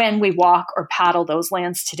when we walk or paddle those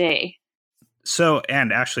lands today. So,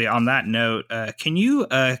 and actually on that note, can you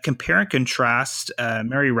compare and contrast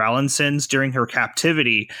Mary Rowlandson's during her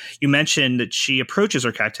captivity? You mentioned that she approaches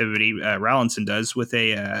her captivity, Rowlandson does, with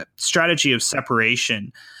a strategy of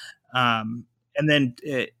separation. And then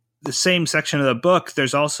the same section of the book,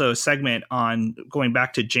 there's also a segment on going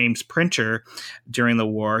back to James Printer during the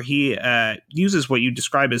war. He uses what you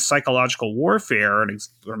describe as psychological warfare,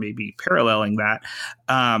 or maybe paralleling that,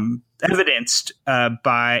 evidenced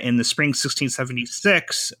by in the spring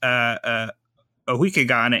 1676,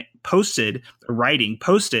 Ohikagan posted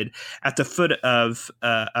at the foot of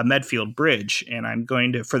a Medfield bridge. And I'm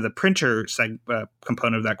going to, for the Printer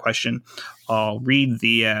component of that question, I'll read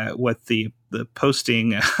what the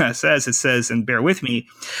posting says. It says, and bear with me,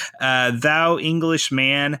 "Thou English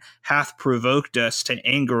man hath provoked us to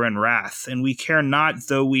anger and wrath, and we care not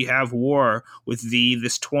though we have war with thee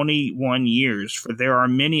this 21 years, for there are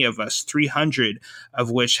many of us, 300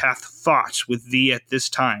 of which hath fought with thee at this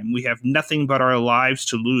time. We have nothing but our lives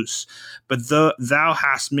to lose, but thou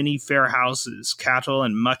hast many fair houses, cattle,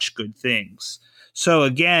 and much good things." So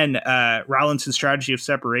again, Rowlandson's strategy of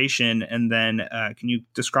separation, and then can you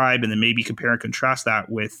describe and then maybe compare and contrast that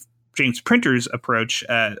with James Printer's approach,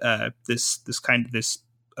 this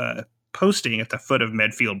posting at the foot of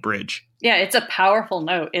Medfield Bridge? Yeah, it's a powerful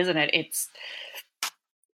note, isn't it?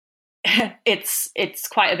 It's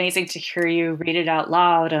quite amazing to hear you read it out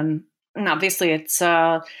loud, and obviously it's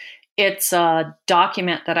a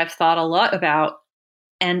document that I've thought a lot about.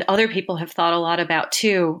 And other people have thought a lot about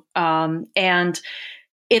too. And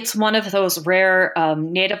it's one of those rare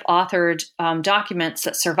native authored documents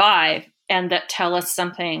that survive and that tell us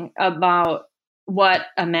something about what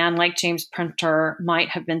a man like James Printer might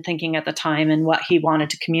have been thinking at the time and what he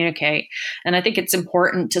wanted to communicate. And I think it's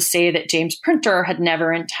important to say that James Printer had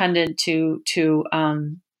never intended to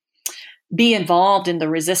be involved in the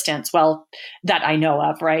resistance, well, that I know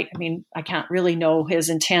of, right? I mean, I can't really know his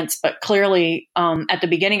intents, but clearly at the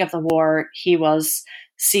beginning of the war, he was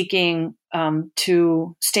seeking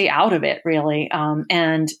to stay out of it, really,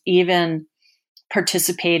 and even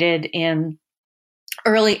participated in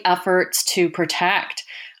early efforts to protect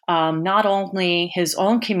not only his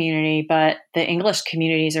own community, but the English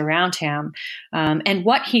communities around him. And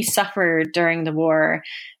what he suffered during the war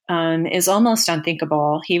is almost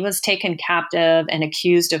unthinkable. He was taken captive and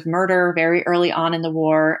accused of murder very early on in the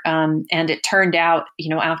war. And it turned out,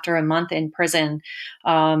 after a month in prison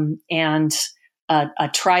and a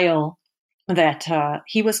trial, that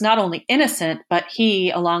he was not only innocent, but he,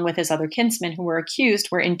 along with his other kinsmen who were accused,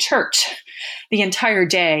 were in church the entire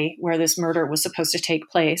day where this murder was supposed to take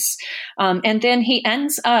place. And then he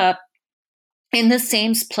ends up in the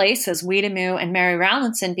same place as Weetamoo and Mary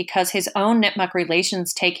Rowlandson because his own Nipmuc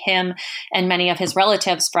relations take him and many of his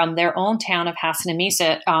relatives from their own town of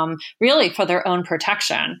Hassanamiset, really for their own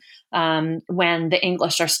protection when the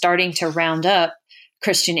English are starting to round up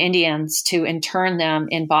Christian Indians to intern them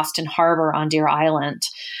in Boston Harbor on Deer Island.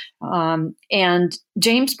 And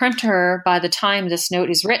James Printer, by the time this note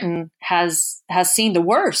is written, has seen the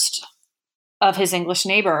worst of his English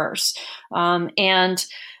neighbors. And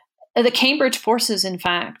the Cambridge forces, in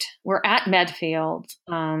fact, were at Medfield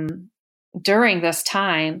during this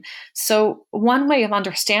time. So one way of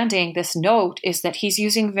understanding this note is that he's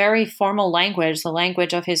using very formal language, the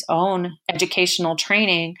language of his own educational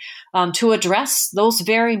training, to address those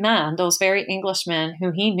very men, those very Englishmen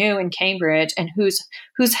who he knew in Cambridge and whose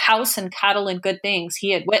house and cattle and good things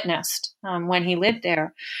he had witnessed when he lived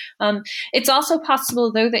there. It's also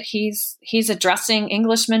possible, though, that he's addressing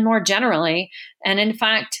Englishmen more generally, and in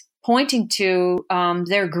fact pointing to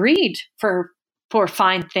their greed for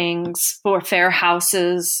fine things, for fair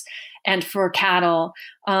houses, and for cattle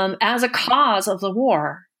as a cause of the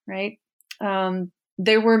war, right?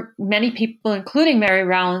 There were many people, including Mary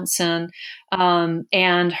Rowlandson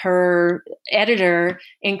and her editor,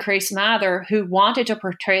 Increase Mather, who wanted to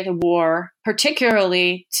portray the war,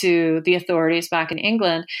 particularly to the authorities back in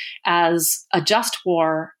England, as a just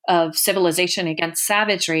war of civilization against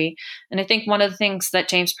savagery. And I think one of the things that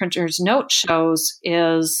James Printer's note shows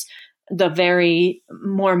is the very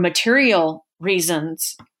more material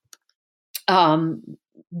reasons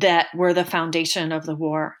that were the foundation of the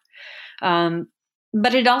war.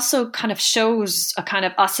 But it also kind of shows a kind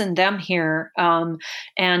of us and them here.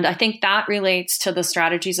 And I think that relates to the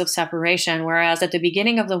strategies of separation. Whereas at the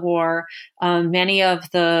beginning of the war, many of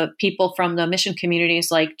the people from the mission communities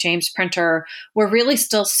like James Printer were really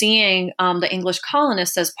still seeing the English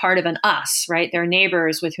colonists as part of an us, right? Their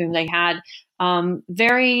neighbors with whom they had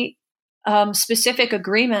very specific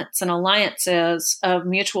agreements and alliances of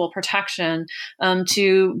mutual protection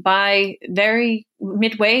to by very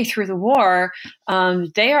midway through the war,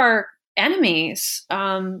 they are enemies.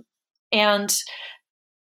 And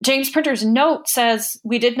James Printer's note says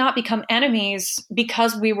we did not become enemies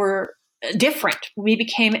because we were different. We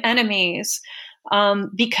became enemies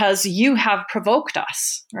because you have provoked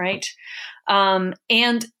us, right?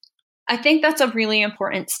 And I think that's a really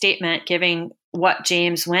important statement, given what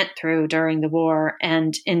James went through during the war,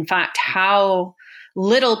 and in fact, how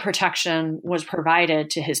little protection was provided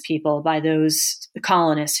to his people by those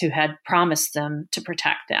colonists who had promised them to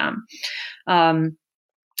protect them.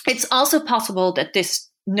 It's also possible that this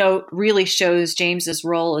note really shows James's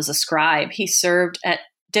role as a scribe. He served at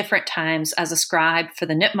different times as a scribe for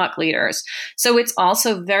the Nipmuc leaders. So it's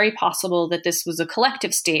also very possible that this was a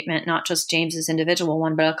collective statement, not just James's individual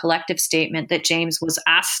one, but a collective statement that James was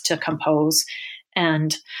asked to compose.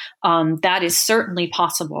 And that is certainly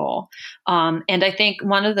possible. And I think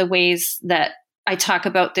one of the ways that I talk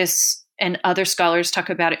about this, and other scholars talk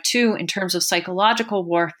about it too, in terms of psychological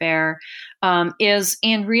warfare, is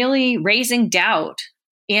in really raising doubt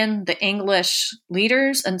in the English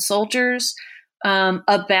leaders and soldiers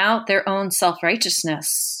about their own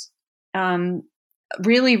self-righteousness,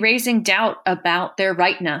 really raising doubt about their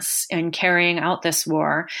rightness in carrying out this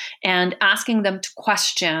war, and asking them to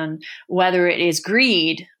question whether it is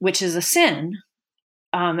greed, which is a sin,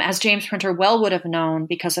 as James Printer well would have known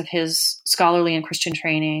because of his scholarly and Christian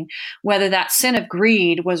training, whether that sin of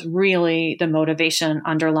greed was really the motivation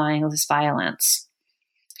underlying this violence.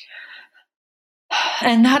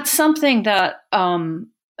 And that's something that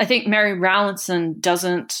I think Mary Rowlandson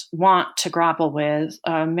doesn't want to grapple with.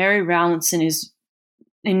 Mary Rowlandson is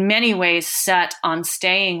in many ways set on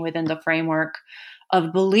staying within the framework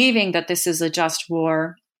of believing that this is a just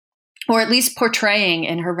war, or at least portraying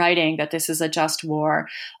in her writing that this is a just war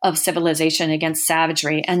of civilization against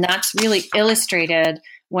savagery. And that's really illustrated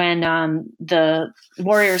when the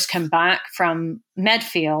warriors come back from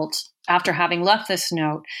Medfield after having left this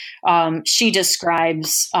note. She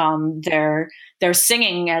describes their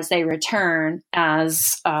singing as they return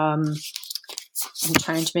as, I'm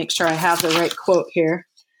trying to make sure I have the right quote here.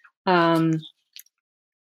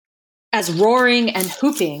 as roaring and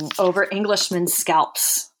whooping over Englishmen'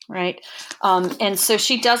 scalps, right? And so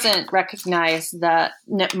she doesn't recognize that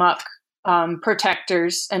Nipmuc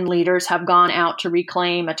protectors and leaders have gone out to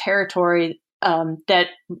reclaim a territory that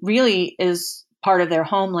really is part of their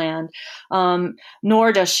homeland.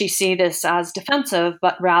 Nor does she see this as defensive,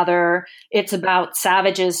 but rather it's about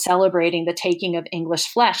savages celebrating the taking of English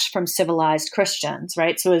flesh from civilized Christians,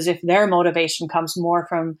 right? So as if their motivation comes more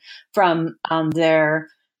from their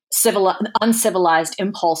uncivilized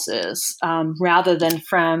impulses rather than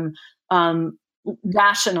from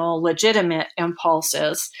rational, legitimate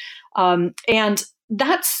impulses. And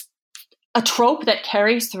that's a trope that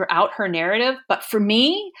carries throughout her narrative. But for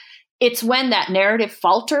me, it's when that narrative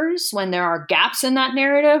falters, when there are gaps in that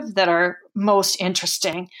narrative that are most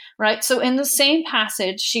interesting, right? So in the same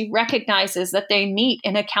passage, she recognizes that they meet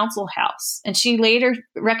in a council house, and she later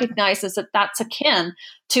recognizes that that's akin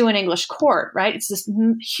to an English court, right? It's this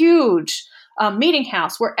huge meeting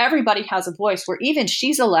house where everybody has a voice, where even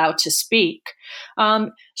she's allowed to speak.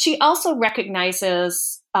 She also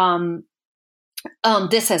recognizes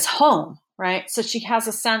this as home, right? So she has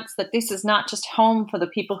a sense that this is not just home for the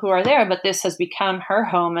people who are there, but this has become her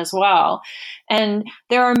home as well. And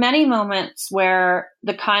there are many moments where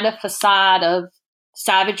the kind of facade of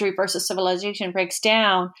savagery versus civilization breaks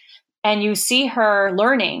down, and you see her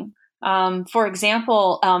learning. For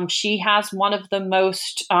example, she has one of the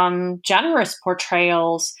most generous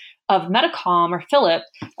portrayals of Metacom or Philip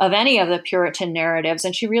of any of the Puritan narratives.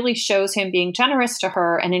 And she really shows him being generous to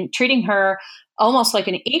her and in treating her almost like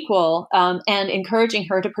an equal and encouraging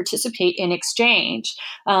her to participate in exchange.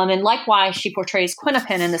 And likewise, she portrays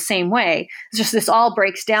Quinnipian in the same way. It's just this all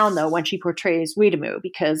breaks down, though, when she portrays Weetamoo,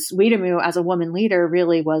 because Weetamoo as a woman leader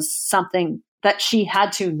really was something that she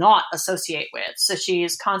had to not associate with. So she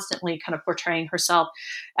is constantly kind of portraying herself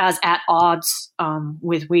as at odds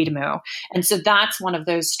with Weetamoo. And so that's one of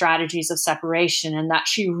those strategies of separation, and that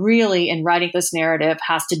she really, in writing this narrative,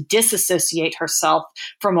 has to disassociate herself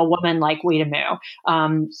from a woman like Weetamoo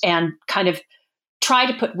and kind of try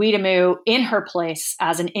to put Weetamoo in her place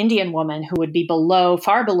as an Indian woman who would be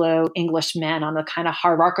far below English men on the kind of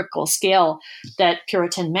hierarchical scale that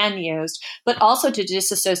Puritan men used, but also to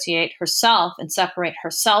disassociate herself and separate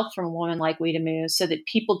herself from a woman like Weetamoo, so that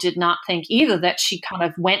people did not think either that she kind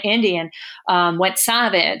of went Indian, went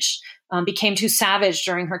savage, became too savage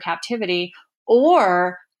during her captivity,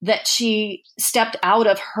 or that she stepped out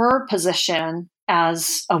of her position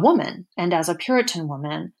as a woman and as a Puritan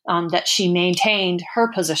woman, that she maintained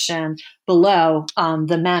her position below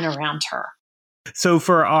the men around her. So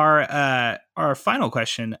for our final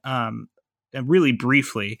question, and really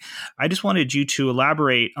briefly, I just wanted you to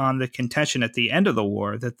elaborate on the contention at the end of the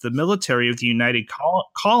war that the military of the United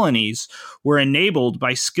Colonies were enabled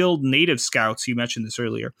by skilled native scouts, you mentioned this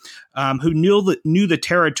earlier, who knew the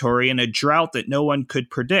territory in a drought that no one could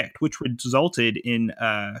predict, which resulted in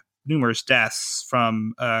numerous deaths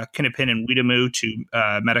from Quinnipian and Weetamoo to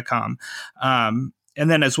Metacom. And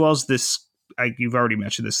then as well as this, you've already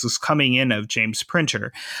mentioned this coming in of James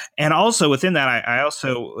Printer. And also within that, I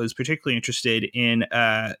also was particularly interested in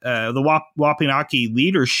the Wapanaki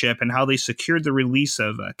leadership and how they secured the release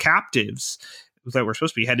of captives that were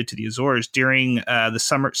supposed to be headed to the Azores during the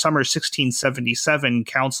summer 1677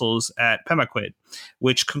 councils at Pemaquid,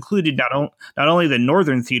 which concluded not only the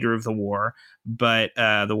northern theater of the war, but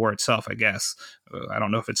the war itself, I guess. I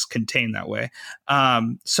don't know if it's contained that way.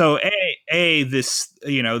 So this,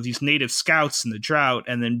 these native scouts in the drought,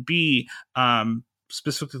 and then B,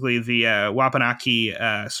 specifically the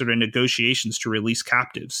Wapanaki sort of negotiations to release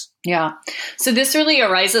captives. Yeah. So this really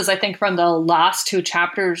arises, I think, from the last two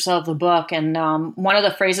chapters of the book. And one of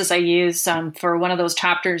the phrases I use for one of those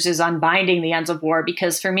chapters is unbinding the ends of war,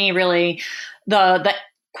 because for me, really,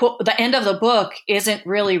 the end of the book isn't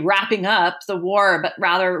really wrapping up the war, but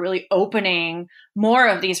rather really opening more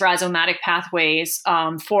of these rhizomatic pathways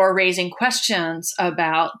for raising questions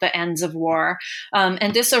about the ends of war.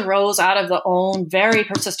 And this arose out of the own very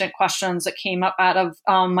persistent questions that came up out of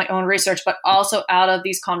my own research, but also out of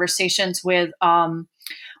these conversations with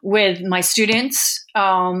my students,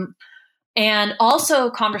 and also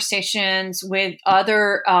conversations with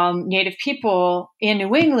other Native people in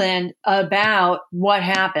New England about what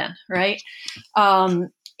happened, right?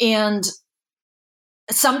 And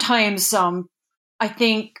sometimes I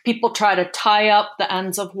think people try to tie up the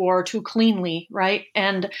ends of war too cleanly, right?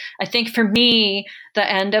 And I think for me, the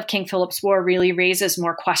end of King Philip's War really raises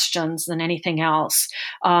more questions than anything else.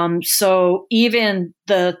 So even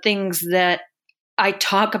the things that I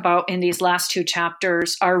talk about in these last two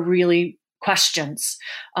chapters are really questions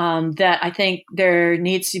that I think there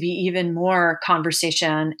needs to be even more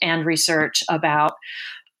conversation and research about.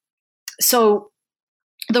 So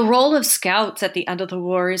the role of scouts at the end of the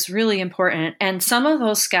war is really important. And some of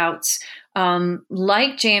those scouts,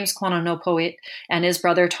 like James Quanonopoit and his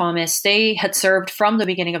brother Thomas, they had served from the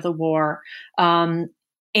beginning of the war. And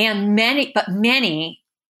many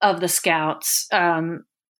of the scouts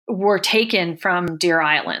were taken from Deer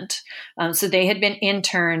Island. So they had been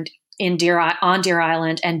interned on Deer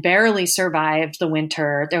Island and barely survived the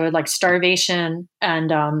winter. There was like starvation and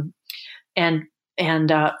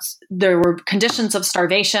there were conditions of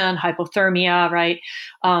starvation, hypothermia, right?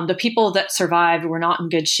 The people that survived were not in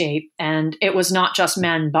good shape. And it was not just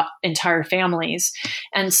men, but entire families.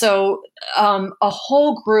 And so a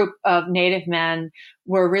whole group of Native men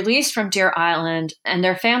were released from Deer Island, and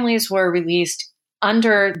their families were released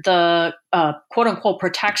under the quote unquote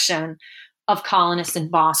protection of colonists in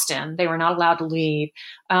Boston. They were not allowed to leave.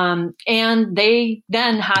 And they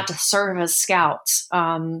then had to serve as scouts.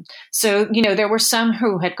 So, there were some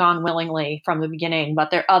who had gone willingly from the beginning,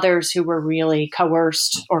 but there are others who were really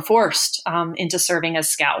coerced or forced into serving as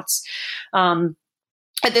scouts. And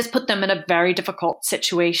this put them in a very difficult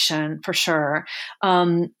situation for sure.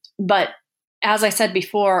 But as I said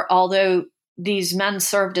before, although these men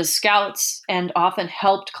served as scouts and often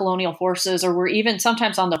helped colonial forces, or were even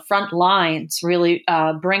sometimes on the front lines, really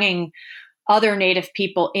bringing other Native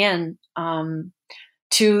people in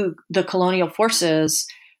to the colonial forces.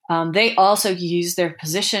 They also used their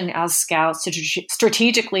position as scouts to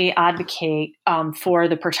strategically advocate for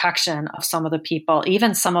the protection of some of the people,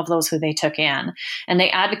 even some of those who they took in. And they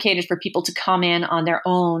advocated for people to come in on their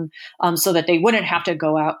own so that they wouldn't have to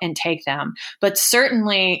go out and take them. But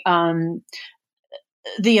certainly,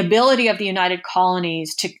 the ability of the United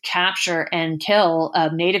Colonies to capture and kill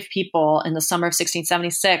Native people in the summer of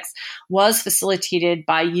 1676 was facilitated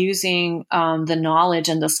by using the knowledge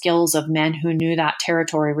and the skills of men who knew that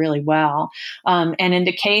territory really well. And in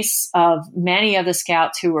the case of many of the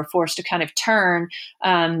scouts who were forced to kind of turn,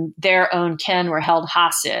 their own kin were held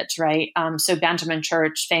hostage, right? So Benjamin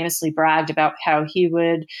Church famously bragged about how he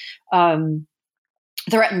would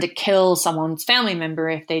threatened to kill someone's family member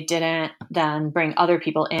if they didn't then bring other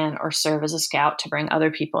people in or serve as a scout to bring other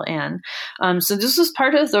people in. So this was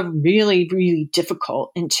part of the really, really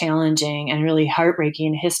difficult and challenging and really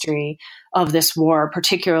heartbreaking history of this war,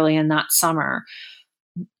 particularly in that summer.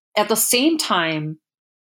 At the same time,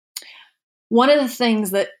 one of the things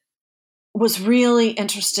that was really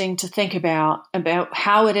interesting to think about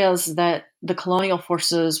how it is that the colonial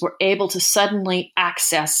forces were able to suddenly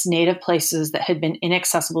access Native places that had been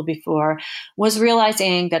inaccessible before was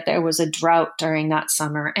realizing that there was a drought during that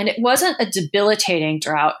summer. And it wasn't a debilitating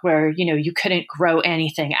drought where, you couldn't grow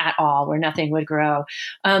anything at all, where nothing would grow.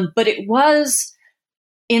 But it was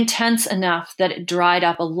intense enough that it dried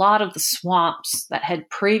up a lot of the swamps that had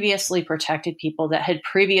previously protected people, that had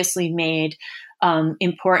previously made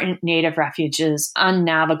important Native refuges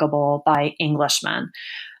unnavigable by Englishmen.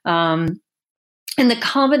 And the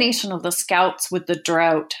combination of the scouts with the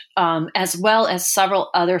drought, as well as several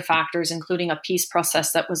other factors, including a peace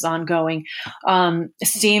process that was ongoing,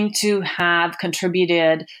 seemed to have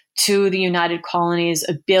contributed to the United Colonies'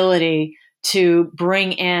 ability to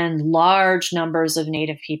bring in large numbers of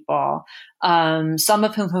Native people, some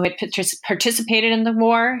of whom who had participated in the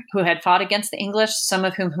war, who had fought against the English, some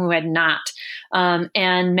of whom who had not.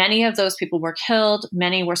 And many of those people were killed.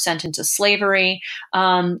 Many were sent into slavery.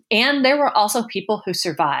 And there were also people who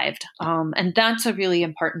survived. And that's a really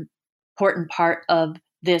important part of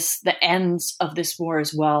the ends of this war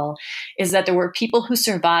as well, is that there were people who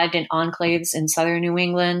survived in enclaves in southern New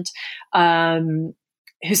England,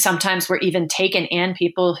 who sometimes were even taken in,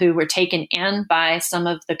 people who were taken in by some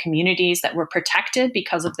of the communities that were protected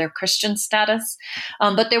because of their Christian status.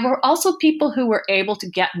 But there were also people who were able to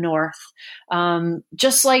get north.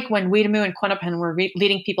 Just like when Weetamoo and Quinnipiac were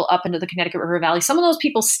leading people up into the Connecticut River Valley, some of those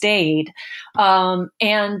people stayed.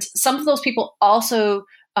 And some of those people also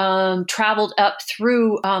traveled up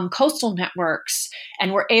through coastal networks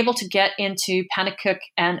and were able to get into Pennacook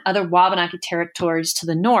and other Wabanaki territories to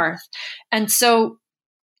the north. And so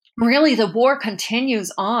really, the war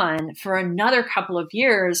continues on for another couple of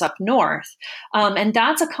years up north. And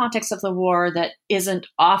that's a context of the war that isn't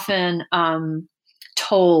often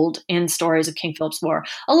told in stories of King Philip's War.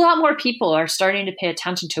 A lot more people are starting to pay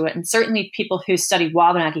attention to it. And certainly people who study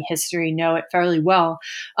Wabanaki history know it fairly well.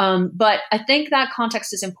 But I think that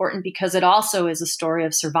context is important because it also is a story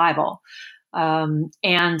of survival.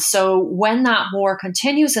 And so when that war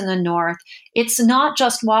continues in the North, it's not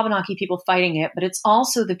just Wabanaki people fighting it, but it's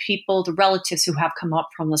also the people, the relatives who have come up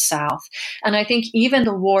from the South. And I think even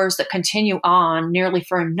the wars that continue on nearly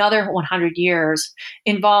for another 100 years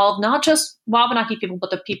involve not just Wabanaki people, but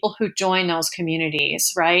the people who join those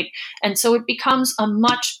communities, right? And so it becomes a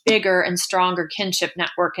much bigger and stronger kinship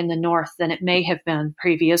network in the North than it may have been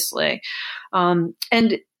previously. And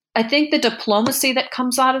I think the diplomacy that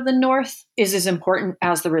comes out of the North is as important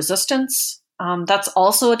as the resistance. That's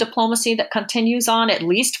also a diplomacy that continues on at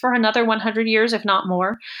least for another 100 years, if not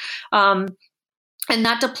more. And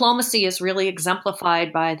that diplomacy is really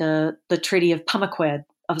exemplified by the Treaty of Pemaquid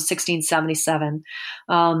of 1677.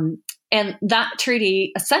 And that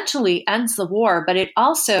treaty essentially ends the war, but it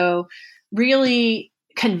also really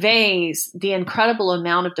conveys the incredible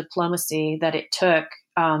amount of diplomacy that it took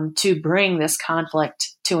to bring this conflict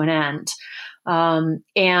to an end.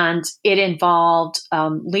 And it involved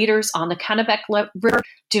leaders on the Kennebec River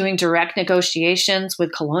doing direct negotiations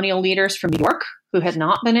with colonial leaders from New York who had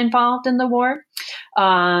not been involved in the war,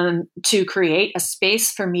 to create a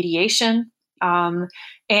space for mediation. And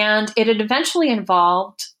it had eventually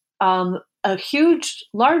involved a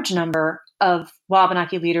large number of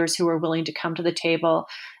Wabanaki leaders who were willing to come to the table,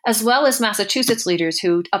 as well as Massachusetts leaders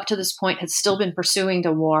who up to this point had still been pursuing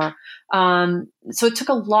the war. So it took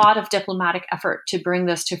a lot of diplomatic effort to bring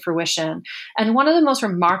this to fruition. And one of the most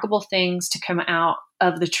remarkable things to come out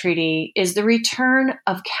of the treaty is the return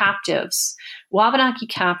of captives, Wabanaki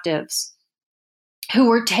captives, who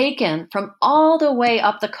were taken from all the way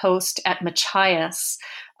up the coast at Machias,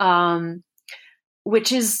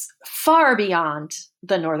 which is far beyond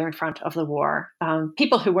the northern front of the war,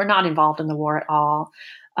 people who were not involved in the war at all.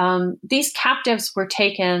 These captives were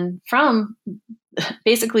taken from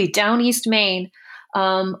basically down East Maine,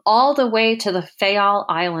 all the way to the Fayal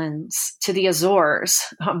Islands, to the Azores,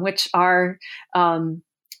 which are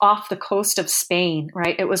off the coast of Spain,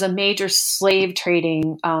 right? It was a major slave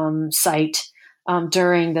trading site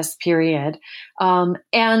during this period.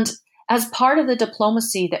 And as part of the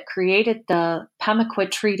diplomacy that created the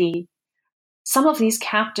Pemaquid Treaty, some of these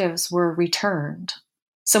captives were returned.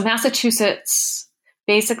 So Massachusetts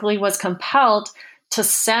basically was compelled to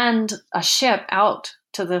send a ship out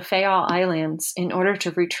to the Fayal Islands in order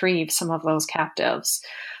to retrieve some of those captives.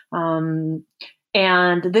 And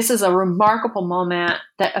this is a remarkable moment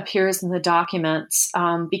that appears in the documents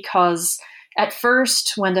because at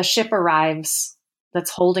first, when the ship arrives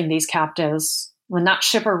that's holding these captives, when that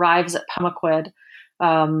ship arrives at Pemaquid,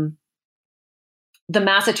 the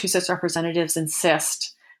Massachusetts representatives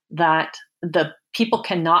insist that the people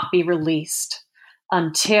cannot be released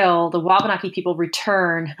until the Wabanaki people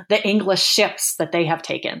return the English ships that they have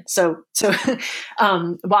taken. So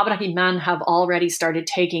Wabanaki men have already started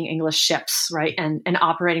taking English ships, right, and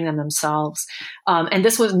operating them themselves. And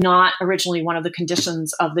this was not originally one of the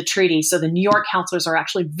conditions of the treaty. So the New York counselors are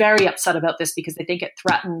actually very upset about this because they think it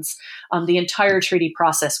threatens the entire treaty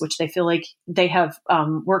process, which they feel like they have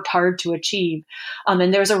worked hard to achieve.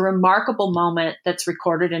 And there's a remarkable moment that's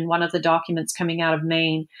recorded in one of the documents coming out of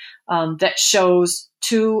Maine that shows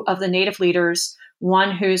two of the native leaders,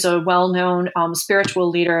 one who's a well-known spiritual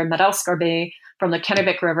leader, Medelscarbe from the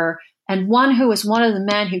Kennebec River, and one who was one of the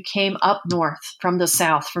men who came up north from the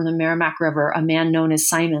south, from the Merrimack River, a man known as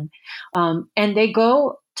Simon. And they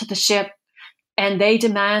go to the ship and they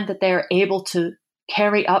demand that they're able to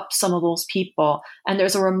carry up some of those people. And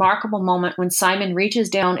there's a remarkable moment when Simon reaches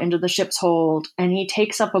down into the ship's hold and he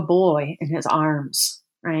takes up a boy in his arms,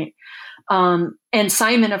 right? And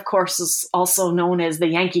Simon, of course, is also known as the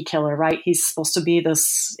Yankee killer, right? He's supposed to be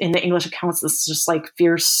this, in the English accounts, this just like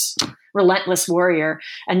fierce, relentless warrior.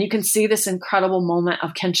 And you can see this incredible moment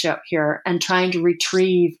of kinship here and trying to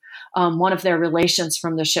retrieve one of their relations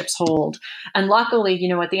from the ship's hold. And luckily, you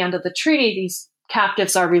know, at the end of the treaty, these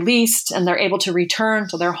captives are released and they're able to return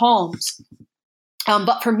to their homes.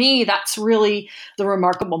 But for me, that's really the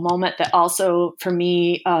remarkable moment that also, for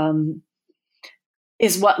me,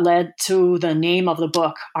 is what led to the name of the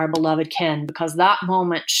book, Our Beloved Kin, because that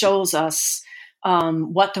moment shows us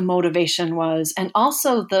what the motivation was, and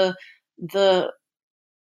also the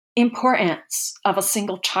importance of a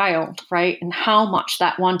single child, right? And how much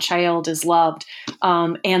that one child is loved,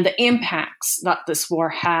 and the impacts that this war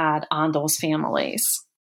had on those families.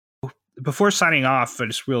 Before signing off,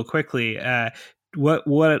 just real quickly, what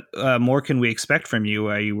more can we expect from you?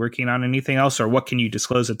 Are you working on anything else, or what can you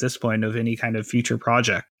disclose at this point of any kind of future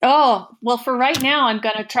project? Oh, well, for right now, I'm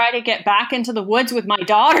going to try to get back into the woods with my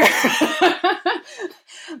daughter.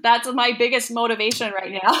 That's my biggest motivation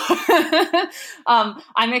right now.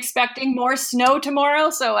 I'm expecting more snow tomorrow.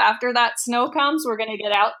 So after that snow comes, we're going to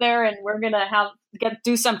get out there and we're going to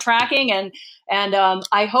do some tracking. And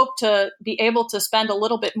I hope to be able to spend a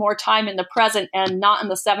little bit more time in the present and not in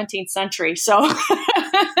the 17th century. So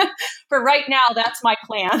for right now, that's my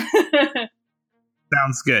plan.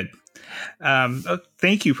 Sounds good.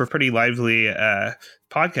 Thank you for a pretty lively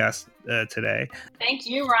podcast today. Thank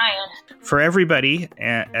you, Ryan. For everybody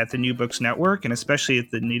at the New Books Network, and especially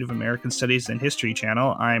at the Native American Studies and History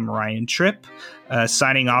channel, I'm Ryan Tripp,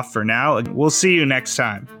 signing off for now. We'll see you next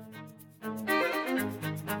time.